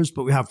cameras,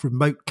 but we have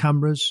remote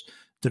cameras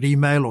that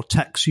email or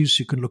text you, so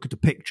you can look at the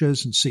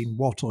pictures and see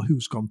what or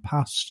who's gone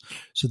past.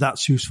 So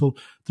that's useful.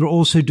 There are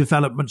also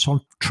developments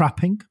on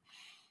trapping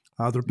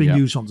that have been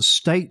used on the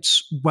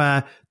States,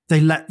 where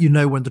they let you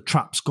know when the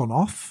trap's gone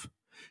off.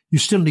 You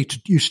still need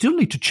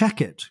to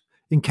check it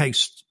in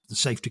case the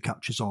safety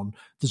catch is on.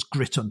 There's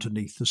grit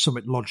underneath. There's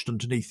something lodged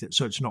underneath it,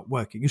 so it's not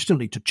working. You still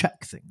need to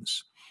check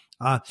things.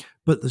 But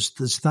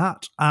there's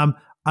that, and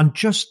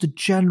just the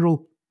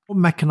general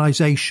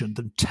mechanization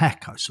than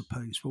tech, I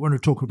suppose. But when we're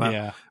talking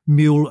about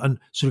mule and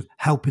sort of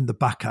helping the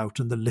back out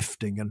and the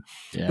lifting,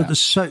 but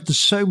there's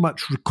so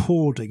much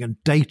recording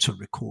and data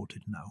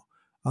recorded now,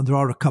 and there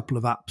are a couple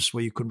of apps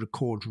where you can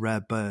record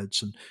rare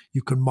birds and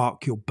you can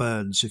mark your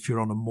burns if you're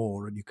on a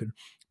moor and you can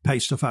pay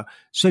stuff out.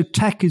 So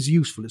tech is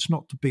useful. It's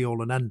not the be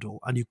all and end all,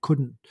 and you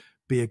couldn't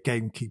be a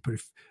gamekeeper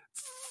if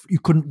you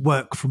couldn't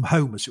work from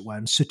home, as it were,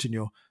 and sit in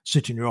your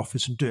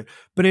office and do it.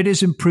 But it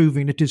is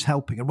improving, it is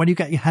helping. And when you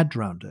get your head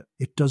around it,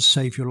 it does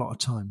save you a lot of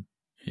time.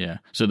 Yeah.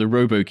 So the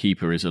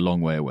RoboKeeper is a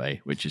long way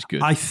away, which is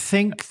good. I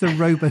think the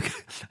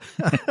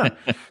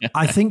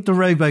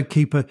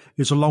RoboKeeper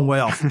is a long way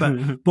off. But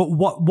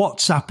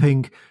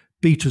WhatsApping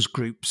beaters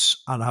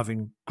groups and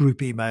having group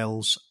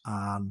emails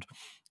and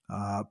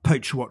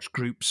Poacher Watch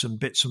groups and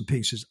bits and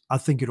pieces, I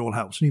think it all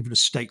helps. And even a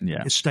state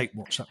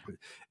WhatsApp group,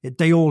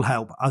 they all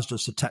help, as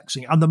does the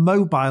texting. And the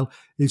mobile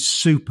is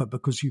super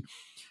because you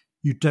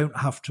don't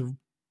have to,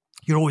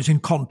 you're always in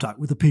contact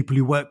with the people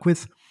you work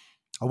with.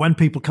 And when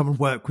people come and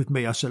work with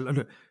me, I said,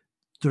 look,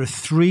 there are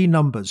 3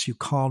 numbers you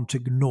can't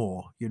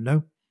ignore,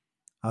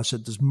 I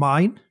said, there's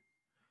mine.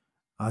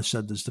 I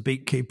said, there's the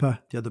beekeeper,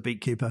 the other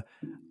beekeeper,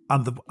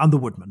 and the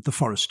woodman, the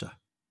forester.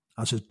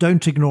 I said,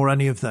 don't ignore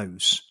any of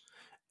those.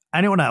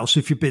 Anyone else,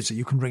 if you're busy,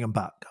 you can ring them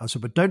back. I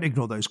said, but don't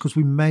ignore those because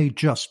we may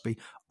just be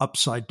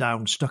upside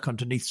down, stuck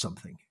underneath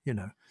something,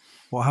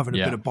 or having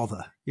a bit of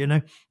bother,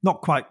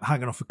 not quite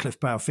hanging off a cliff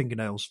by our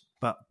fingernails,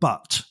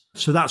 but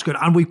so that's good.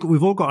 And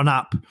we've all got an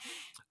app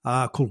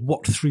called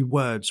What 3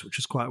 Words, which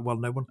is quite a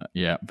well-known one.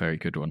 Yeah, very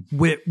good one.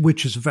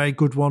 Which is a very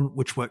good one,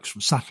 which works from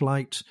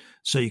satellite,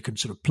 so you can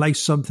sort of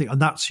place something, and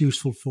that's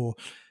useful for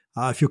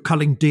if you're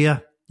culling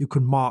deer. You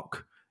can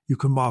mark.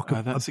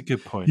 That's a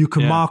good point. You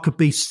can mark a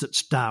beast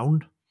that's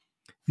down.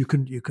 You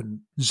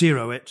can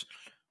zero it,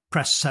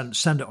 press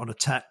send it on a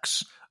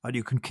text, and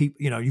you can keep,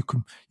 you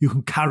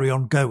can carry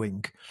on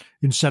going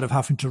instead of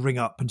having to ring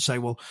up and say,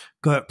 well,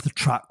 go up the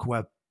track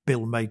where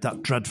Bill made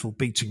that dreadful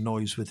beating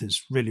noise with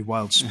his really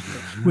wild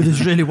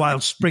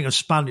Springer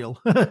Spaniel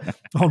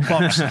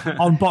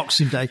on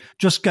Boxing Day.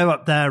 Just go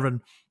up there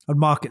and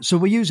mark it. So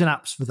we're using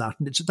apps for that,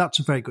 and that's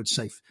a very good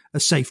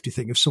safety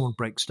thing if someone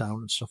breaks down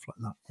and stuff like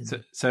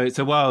that. So it's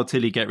a while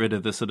till you get rid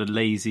of the sort of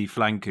lazy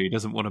flanker who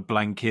doesn't want to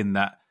blank in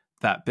that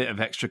bit of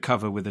extra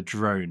cover with a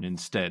drone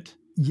instead.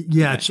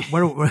 Yeah,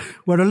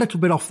 we're a little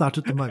bit off that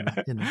at the moment.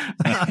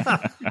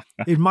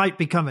 It might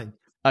be coming.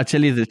 I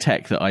tell you the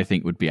tech that I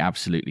think would be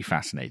absolutely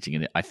fascinating,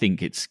 and I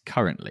think it's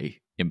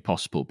currently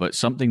impossible, but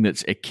something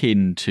that's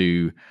akin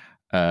to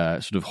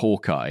sort of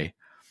Hawkeye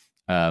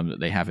that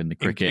they have in the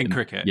cricket. In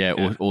cricket.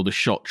 Or the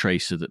shot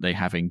tracer that they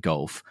have in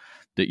golf,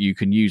 that you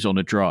can use on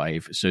a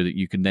drive so that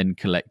you can then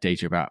collect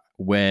data about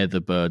where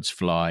the birds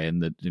fly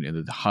and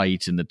the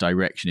height and the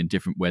direction in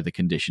different weather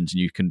conditions.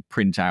 And you can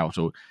print out,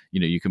 or,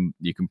 you can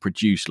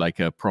produce like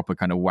a proper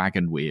kind of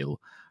wagon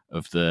wheel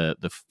of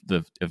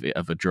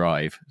of a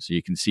drive. So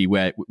you can see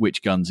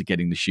which guns are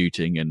getting the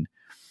shooting and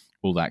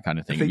all that kind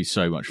of thing. It'd be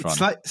so much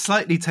fun.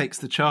 Slightly takes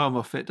the charm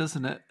off it,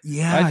 doesn't it?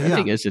 Yeah. I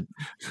think as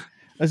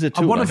a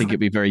tool, I think it'd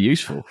be very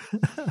useful.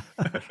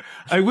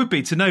 It would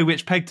be, to know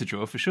which peg to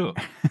draw, for sure.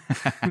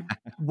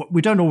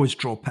 We don't always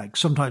draw pegs.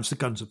 Sometimes the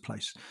guns are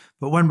placed.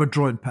 But when we're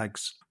drawing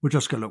pegs, we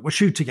just go, look, we're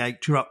shooting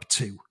 8, you're up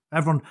 2.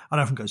 Everyone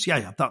goes,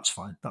 yeah, that's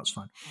fine.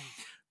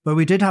 But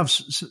we did have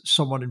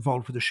someone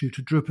involved with the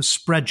shooter, drew up a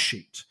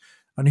spreadsheet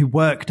And he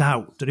worked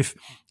out that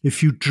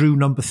if you drew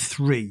number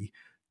 3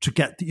 to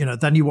get,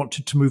 then you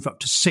wanted to move up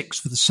to 6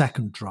 for the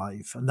second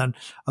drive. And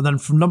then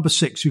from number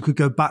 6, you could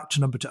go back to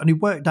number 2. And he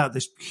worked out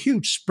this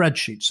huge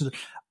spreadsheet so that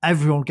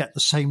everyone get the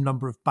same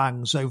number of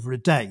bangs over a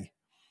day,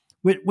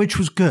 which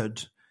was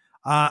good.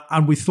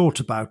 And we thought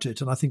about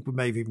it, and I think we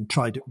may have even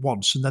tried it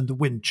once, and then the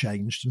wind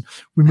changed, and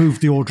we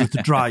moved the order of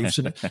the drives,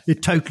 and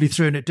it totally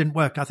threw, and it didn't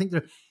work. I think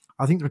there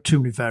are too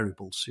many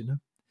variables,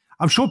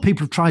 I'm sure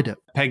people have tried it.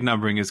 Peg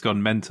numbering has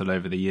gone mental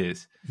over the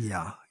years.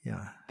 Yeah.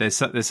 There's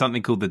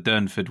something called the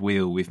Durnford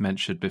wheel we've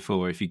mentioned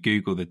before. If you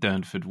Google the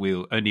Durnford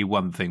wheel, only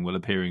one thing will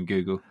appear in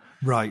Google.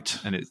 Right.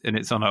 And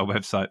it's on our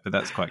website, but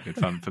that's quite good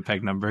fun for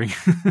peg numbering.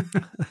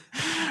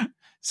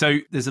 So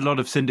there's a lot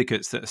of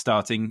syndicates that are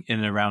starting in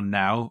and around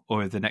now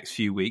or the next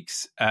few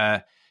weeks.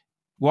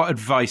 What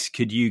advice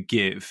could you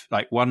give,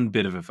 like one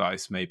bit of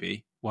advice,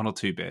 maybe one or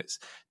two bits,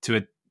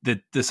 to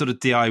the sort of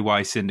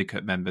DIY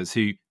syndicate members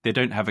who they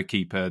don't have a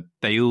keeper,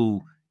 they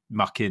all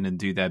muck in and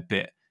do their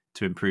bit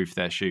to improve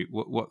their shoot?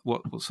 What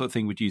sort of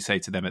thing would you say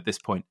to them at this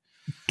point?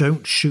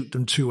 Don't shoot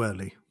them too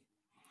early.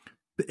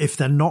 If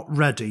they're not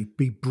ready,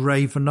 be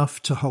brave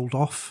enough to hold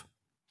off.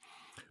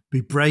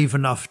 Be brave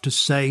enough to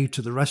say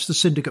to the rest of the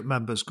syndicate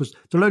members, because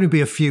there'll only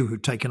be a few who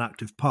take an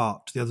active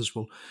part. The others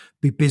will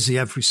be busy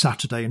every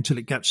Saturday until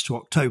it gets to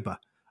October,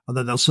 and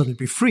then they'll suddenly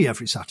be free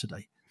every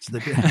Saturday. So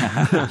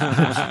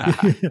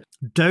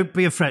don't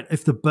be afraid.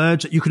 If the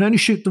birds, you can only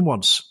shoot them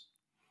once.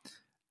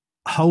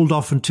 Hold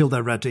off until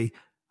they're ready,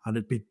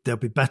 and there'll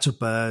be better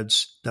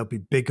birds. There'll be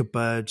bigger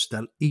birds.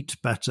 They'll eat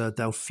better.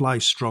 They'll fly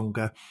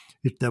stronger.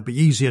 They'll be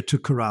easier to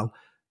corral.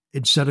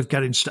 Instead of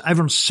getting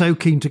everyone's so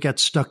keen to get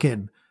stuck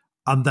in,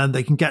 and then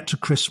they can get to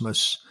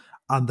Christmas,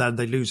 and then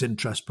they lose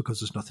interest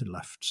because there's nothing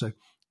left. So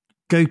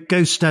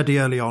go steady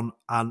early on,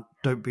 and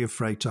don't be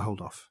afraid to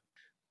hold off.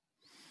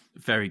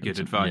 Very good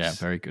advice. Yeah,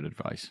 very good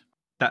advice.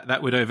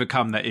 That would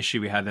overcome that issue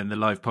we had in the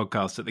live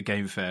podcast at the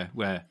Game Fair,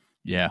 where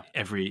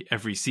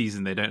every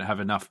season they don't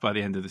have enough by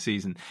the end of the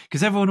season,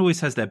 because everyone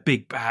always has their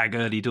big bag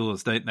early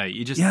doors, don't they?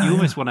 You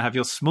almost want to have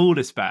your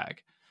smallest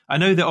bag. I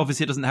know that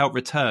obviously it doesn't help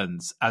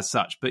returns as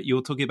such, but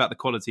you're talking about the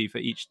quality for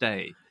each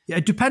day. Yeah,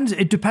 it depends.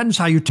 It depends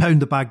how you tone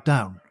the bag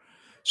down.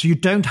 So you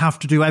don't have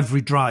to do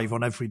every drive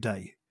on every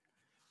day.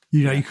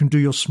 You can do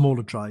your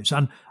smaller drives,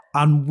 and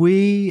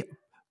we're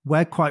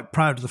quite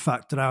proud of the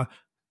fact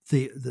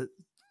that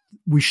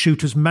we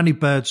shoot as many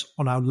birds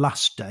on our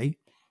last day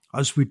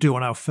as we do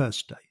on our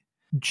first day.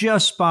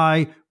 Just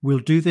by, we'll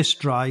do this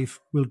drive,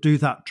 we'll do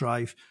that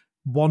drive,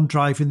 one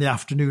drive in the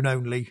afternoon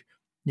only.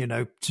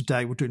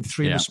 Today we're doing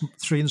three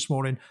in this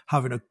morning,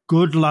 having a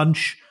good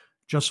lunch,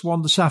 just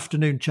one this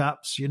afternoon,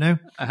 chaps, or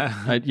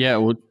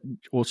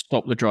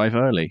stop the drive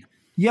early.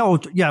 Well,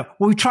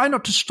 we try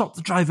not to stop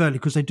the drive early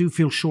because they do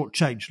feel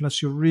shortchanged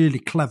unless you're really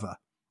clever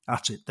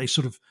at it. They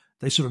sort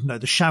of know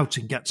the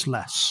shouting gets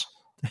less.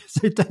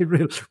 They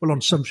really, well, on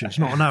some shit,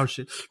 not on our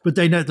shit, but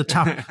they know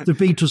the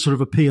beat will sort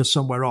of appear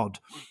somewhere odd.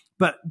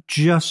 But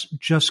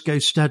just go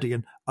steady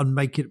and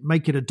make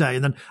it a day.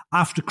 And then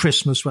after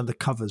Christmas, when the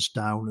cover's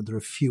down and there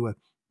are fewer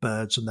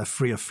birds and they're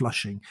freer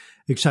flushing,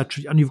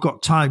 etc., and you've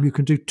got time, you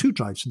can do 2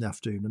 drives in the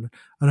afternoon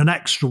and an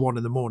extra one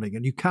in the morning.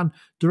 And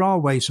there are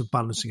ways of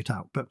balancing it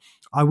out. But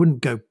I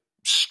wouldn't go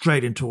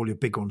straight into all your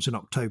big ones in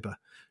October.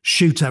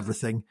 Shoot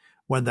everything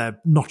when they're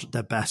not at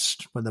their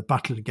best, when they're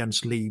battling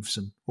against leaves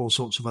and all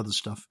sorts of other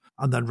stuff,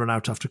 and then run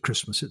out after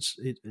Christmas.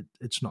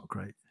 It's not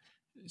great.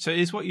 So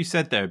is what you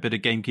said there a bit of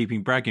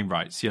gamekeeping bragging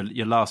rights,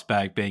 your last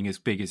bag being as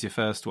big as your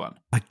first one?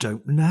 I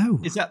don't know.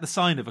 Is that the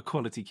sign of a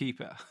quality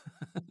keeper?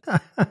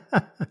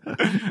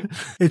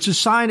 It's a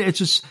sign.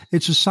 It's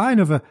a sign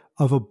of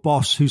a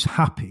boss who's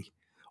happy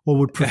or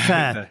would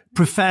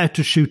prefer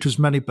to shoot as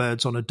many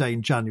birds on a day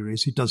in January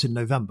as he does in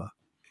November.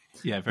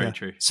 Yeah, very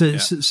true. So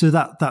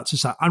that's a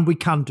sign, and we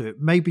can do it.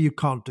 Maybe you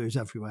can't do it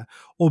everywhere,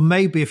 or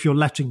maybe if you're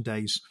letting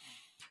days.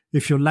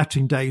 Well,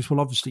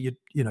 obviously,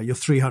 your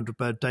 300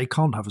 bird day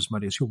can't have as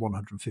many as your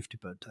 150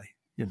 bird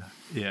day,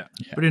 Yeah.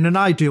 But in an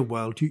ideal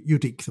world,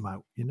 you'd eke them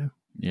out,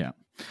 Yeah.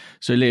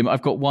 So, Liam,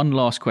 I've got one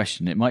last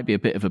question. It might be a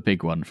bit of a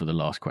big one for the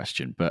last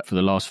question, but for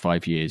the last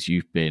 5 years,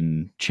 you've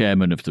been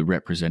chairman of the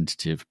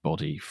representative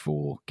body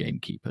for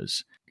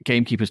gamekeepers.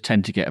 Gamekeepers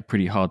tend to get a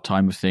pretty hard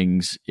time of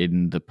things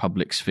in the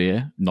public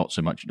sphere, not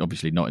so much,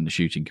 obviously not in the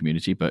shooting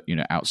community, but,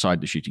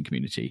 outside the shooting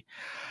community.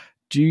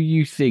 Do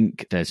you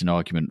think there's an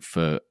argument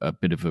for a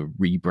bit of a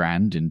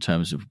rebrand in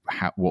terms of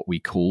what we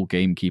call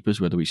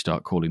gamekeepers, whether we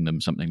start calling them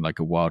something like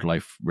a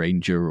wildlife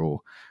ranger or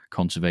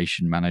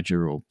conservation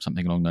manager or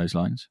something along those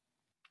lines?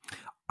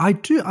 I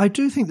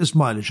do think there's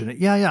mileage in it.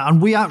 Yeah.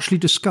 And we actually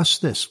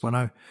discussed this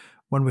when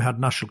we had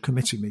national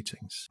committee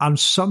meetings. And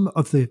some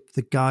of the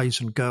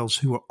guys and girls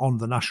who are on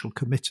the national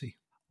committee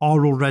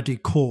are already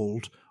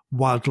called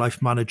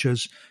wildlife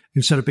managers.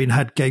 Instead of being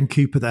head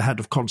gamekeeper, they're head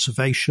of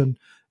conservation.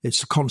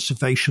 It's the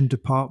conservation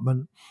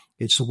department.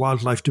 It's the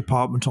wildlife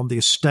department on the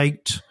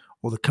estate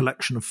or the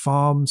collection of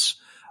farms.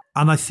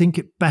 And I think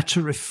it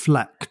better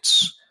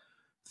reflects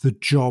the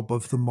job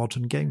of the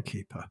modern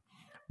gamekeeper.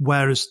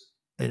 Whereas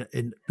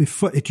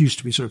before, it used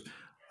to be sort of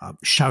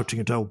shouting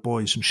at old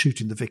boys and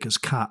shooting the vicar's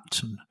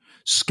cat and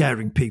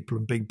scaring people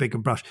and being big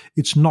and brash.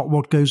 It's not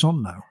what goes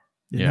on now.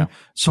 You know?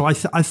 So I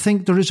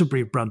think there is a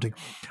rebranding.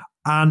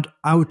 And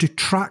our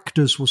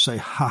detractors will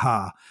say,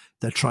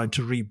 they're trying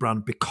to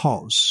rebrand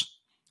because,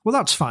 well,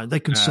 that's fine. They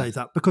can say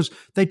that because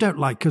they don't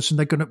like us and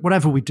they're going to,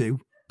 whatever we do,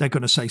 they're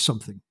going to say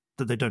something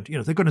that they don't,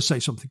 they're going to say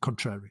something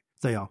contrary.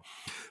 They are.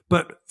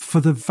 But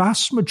for the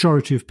vast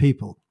majority of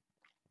people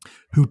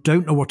who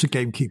don't know what a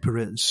gamekeeper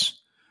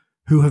is,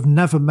 who have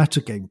never met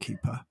a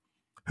gamekeeper,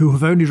 who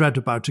have only read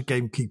about a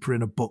gamekeeper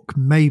in a book,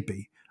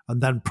 maybe,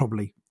 and then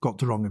probably got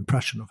the wrong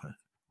impression of it,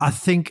 I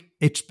think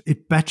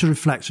it better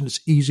reflects, and it's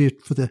easier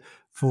for the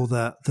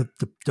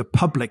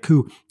public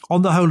who,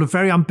 on the whole, are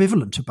very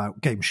ambivalent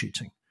about game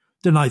shooting.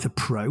 They're neither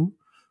pro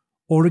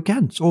or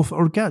against, or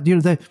against.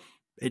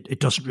 It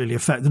doesn't really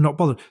affect. They're not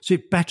bothered. So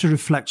it better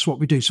reflects what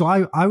we do. So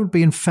I would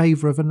be in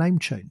favour of a name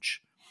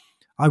change.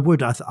 I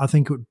would. I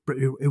think it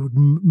would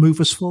move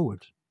us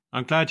forward.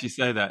 I'm glad you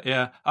say that.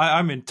 Yeah,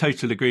 I'm in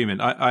total agreement.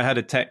 I had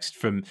a text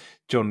from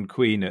John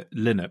Queen at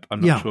Linnup.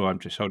 I'm not sure. I'm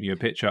just holding you a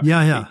picture.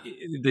 Yeah.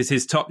 There's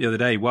his top the other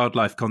day,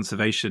 wildlife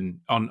conservation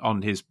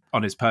on his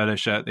polo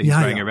shirt that he's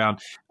wearing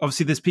around.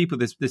 Obviously, there's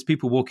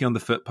people walking on the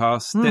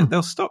footpaths.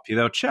 They'll stop you.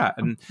 They'll chat.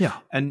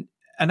 And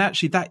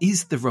actually, that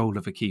is the role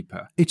of a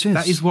keeper. It is.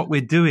 That is what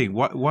we're doing.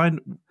 Why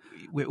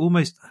we're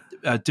almost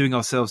doing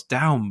ourselves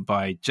down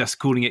by just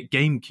calling it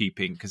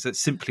gamekeeping, because that's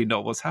simply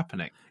not what's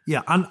happening.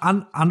 Yeah,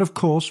 and of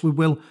course we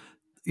will,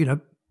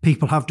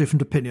 people have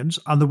different opinions,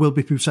 and there will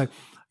be people say,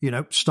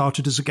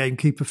 started as a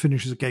gamekeeper,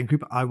 finished as a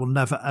gamekeeper. I will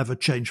never ever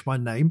change my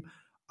name,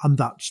 and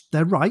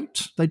they're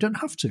right. They don't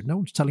have to. No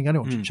one's telling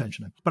anyone to change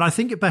their name. But I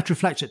think it better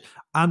reflects it.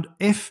 And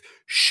if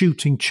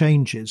shooting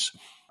changes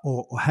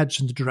or heads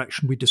in the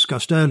direction we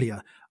discussed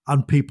earlier,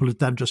 and people are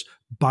then just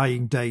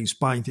buying days,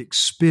 buying the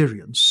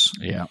experience,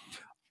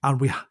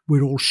 and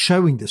we're all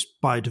showing this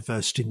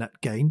biodiversity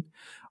net gain,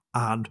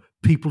 and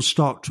people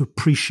start to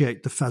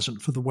appreciate the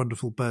pheasant for the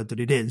wonderful bird that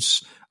it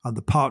is, and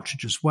the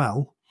partridge as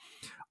well,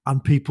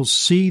 and people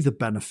see the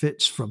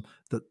benefits from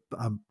the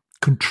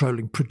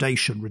controlling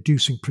predation,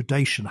 reducing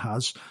predation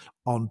has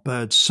on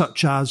birds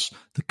such as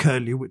the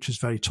curlew, which is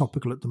very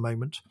topical at the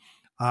moment,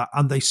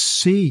 and they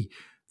see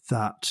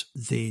that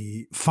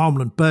the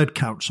farmland bird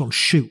counts on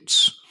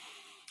shoots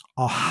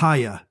are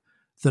higher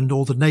than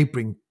all the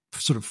neighbouring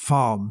sort of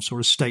farms or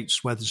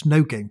estates where there's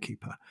no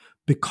gamekeeper,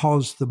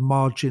 because the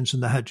margins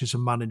and the hedges are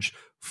managed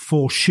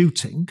for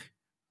shooting,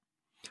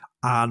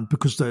 and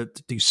because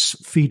these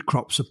feed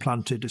crops are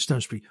planted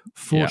ostensibly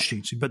for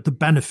shooting, but the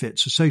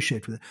benefits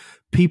associated with it,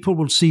 people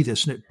will see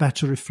this and it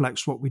better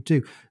reflects what we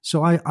do.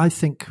 So I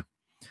think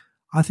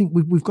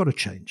we've got to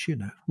change.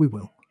 We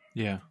will.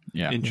 Yeah.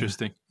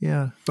 Interesting.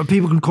 Yeah, but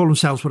people can call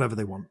themselves whatever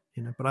they want.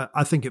 But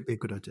I think it'd be a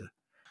good idea.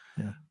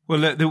 Yeah.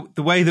 Well,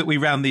 the way that we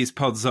round these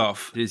pods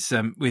off is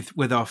with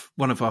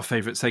one of our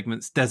favourite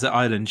segments, Desert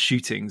Island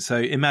Shooting. So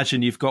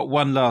imagine you've got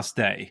one last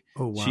day.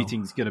 Oh, wow.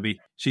 Shooting's going to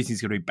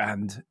be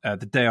banned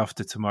the day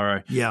after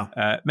tomorrow.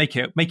 Yeah. Make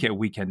it a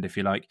weekend if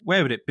you like.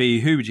 Where would it be?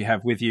 Who would you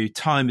have with you?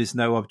 Time is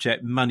no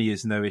object. Money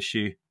is no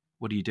issue.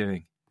 What are you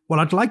doing?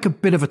 Well, I'd like a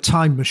bit of a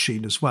time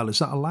machine as well. Is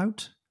that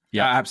allowed?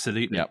 Yeah,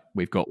 absolutely. Yeah,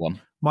 we've got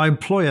one. My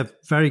employer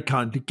very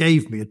kindly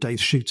gave me a day's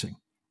shooting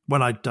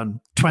when I'd done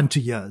 20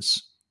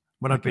 years.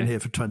 When I've been here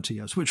for 20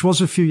 years, which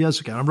was a few years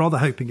ago. I'm rather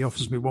hoping he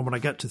offers me one when I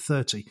get to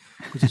 30,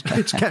 because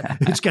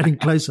it's getting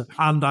closer.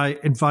 And I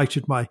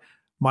invited my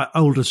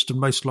oldest and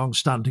most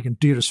long-standing and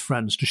dearest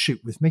friends to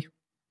shoot with me.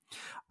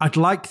 I'd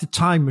like the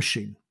time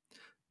machine,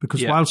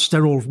 because whilst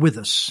they're all with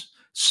us,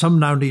 some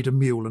now need a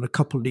mule and a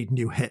couple need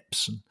new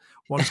hips, and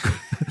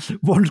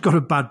one's got a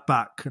bad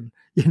back, and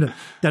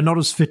they're not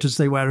as fit as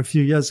they were a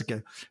few years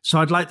ago. So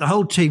I'd like the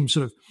whole team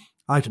sort of,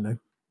 I don't know,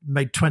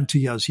 made 20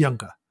 years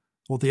younger.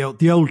 Or the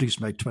oldies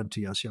made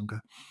 20 years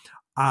younger.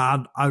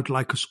 And I would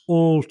like us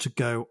all to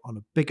go on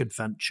a big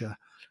adventure,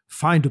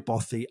 find a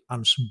bothy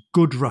and some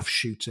good rough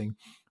shooting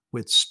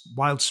with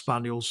wild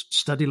spaniels,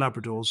 steady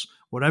Labradors,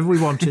 whatever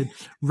we wanted,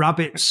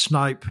 rabbit,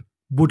 snipe,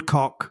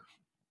 woodcock,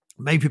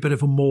 maybe a bit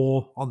of a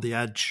moor on the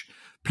edge,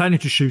 plenty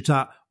to shoot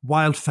at,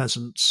 wild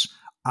pheasants,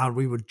 and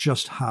we would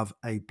just have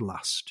a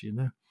blast,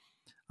 And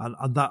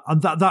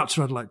that's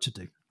what I'd like to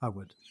do. I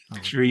would.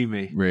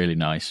 Dreamy. Really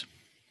nice.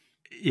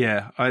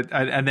 Yeah,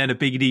 and then a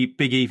big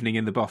evening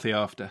in the bothy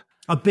after.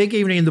 A big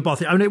evening in the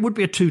bothy. I mean, it would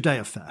be a 2-day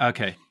affair.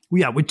 Okay.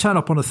 Yeah, we'd turn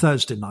up on a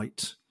Thursday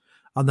night,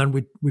 and then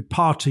we'd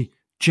party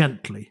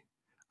gently,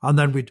 and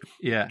then we'd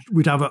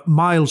have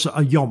miles a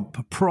yomp,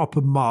 a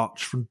proper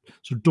march from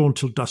sort of dawn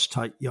till dusk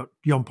type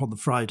yomp on the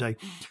Friday.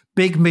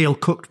 Big meal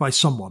cooked by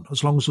someone,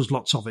 as long as there's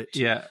lots of it.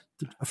 Yeah.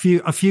 A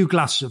few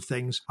glasses of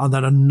things, and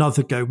then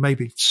another go,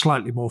 maybe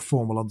slightly more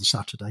formal on the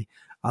Saturday.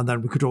 And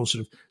then we could all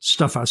sort of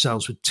stuff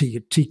ourselves with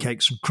tea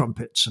cakes and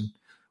crumpets and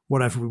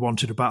whatever we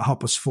wanted about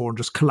 4:30 and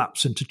just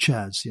collapse into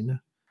chairs,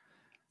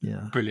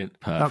 Yeah. Brilliant.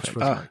 Perfect. That's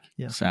what it's like.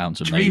 Yeah.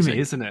 Sounds amazing. Dreamy,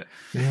 isn't it?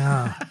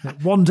 Yeah.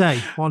 One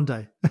day.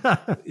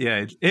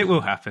 Yeah, it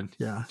will happen.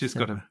 Yeah. Just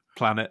got to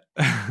plan it.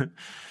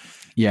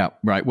 Yeah,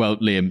 right. Well,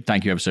 Liam,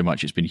 thank you ever so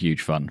much. It's been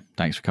huge fun.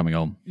 Thanks for coming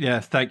on. Yeah,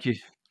 thank you.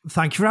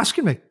 Thank you for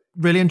asking me.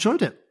 Really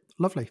enjoyed it.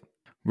 Lovely.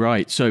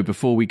 Right, so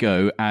before we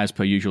go, as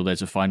per usual,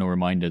 there's a final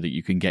reminder that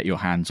you can get your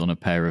hands on a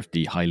pair of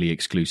the highly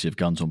exclusive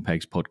Guns on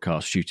Pegs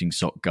podcast shooting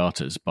sock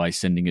garters by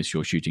sending us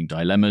your shooting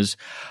dilemmas,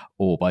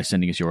 or by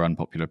sending us your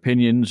unpopular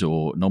opinions,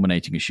 or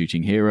nominating a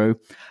shooting hero,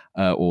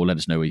 or let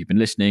us know where you've been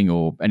listening,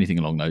 or anything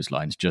along those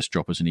lines. Just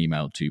drop us an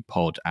email to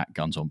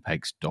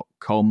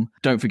pod@gunsonpegs.com.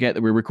 Don't forget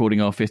that we're recording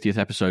our 50th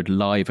episode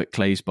live at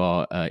Clay's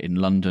Bar in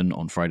London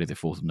on Friday the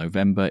 4th of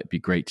November. It'd be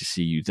great to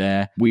see you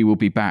there. We will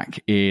be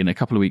back in a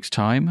couple of weeks'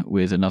 time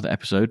with another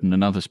episode and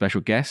another special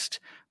guest.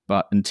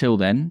 But until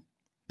then,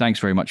 thanks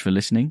very much for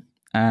listening,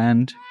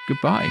 and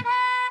goodbye.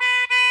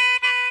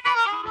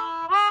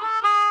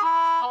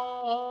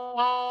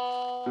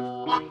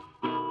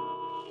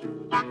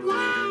 Wow.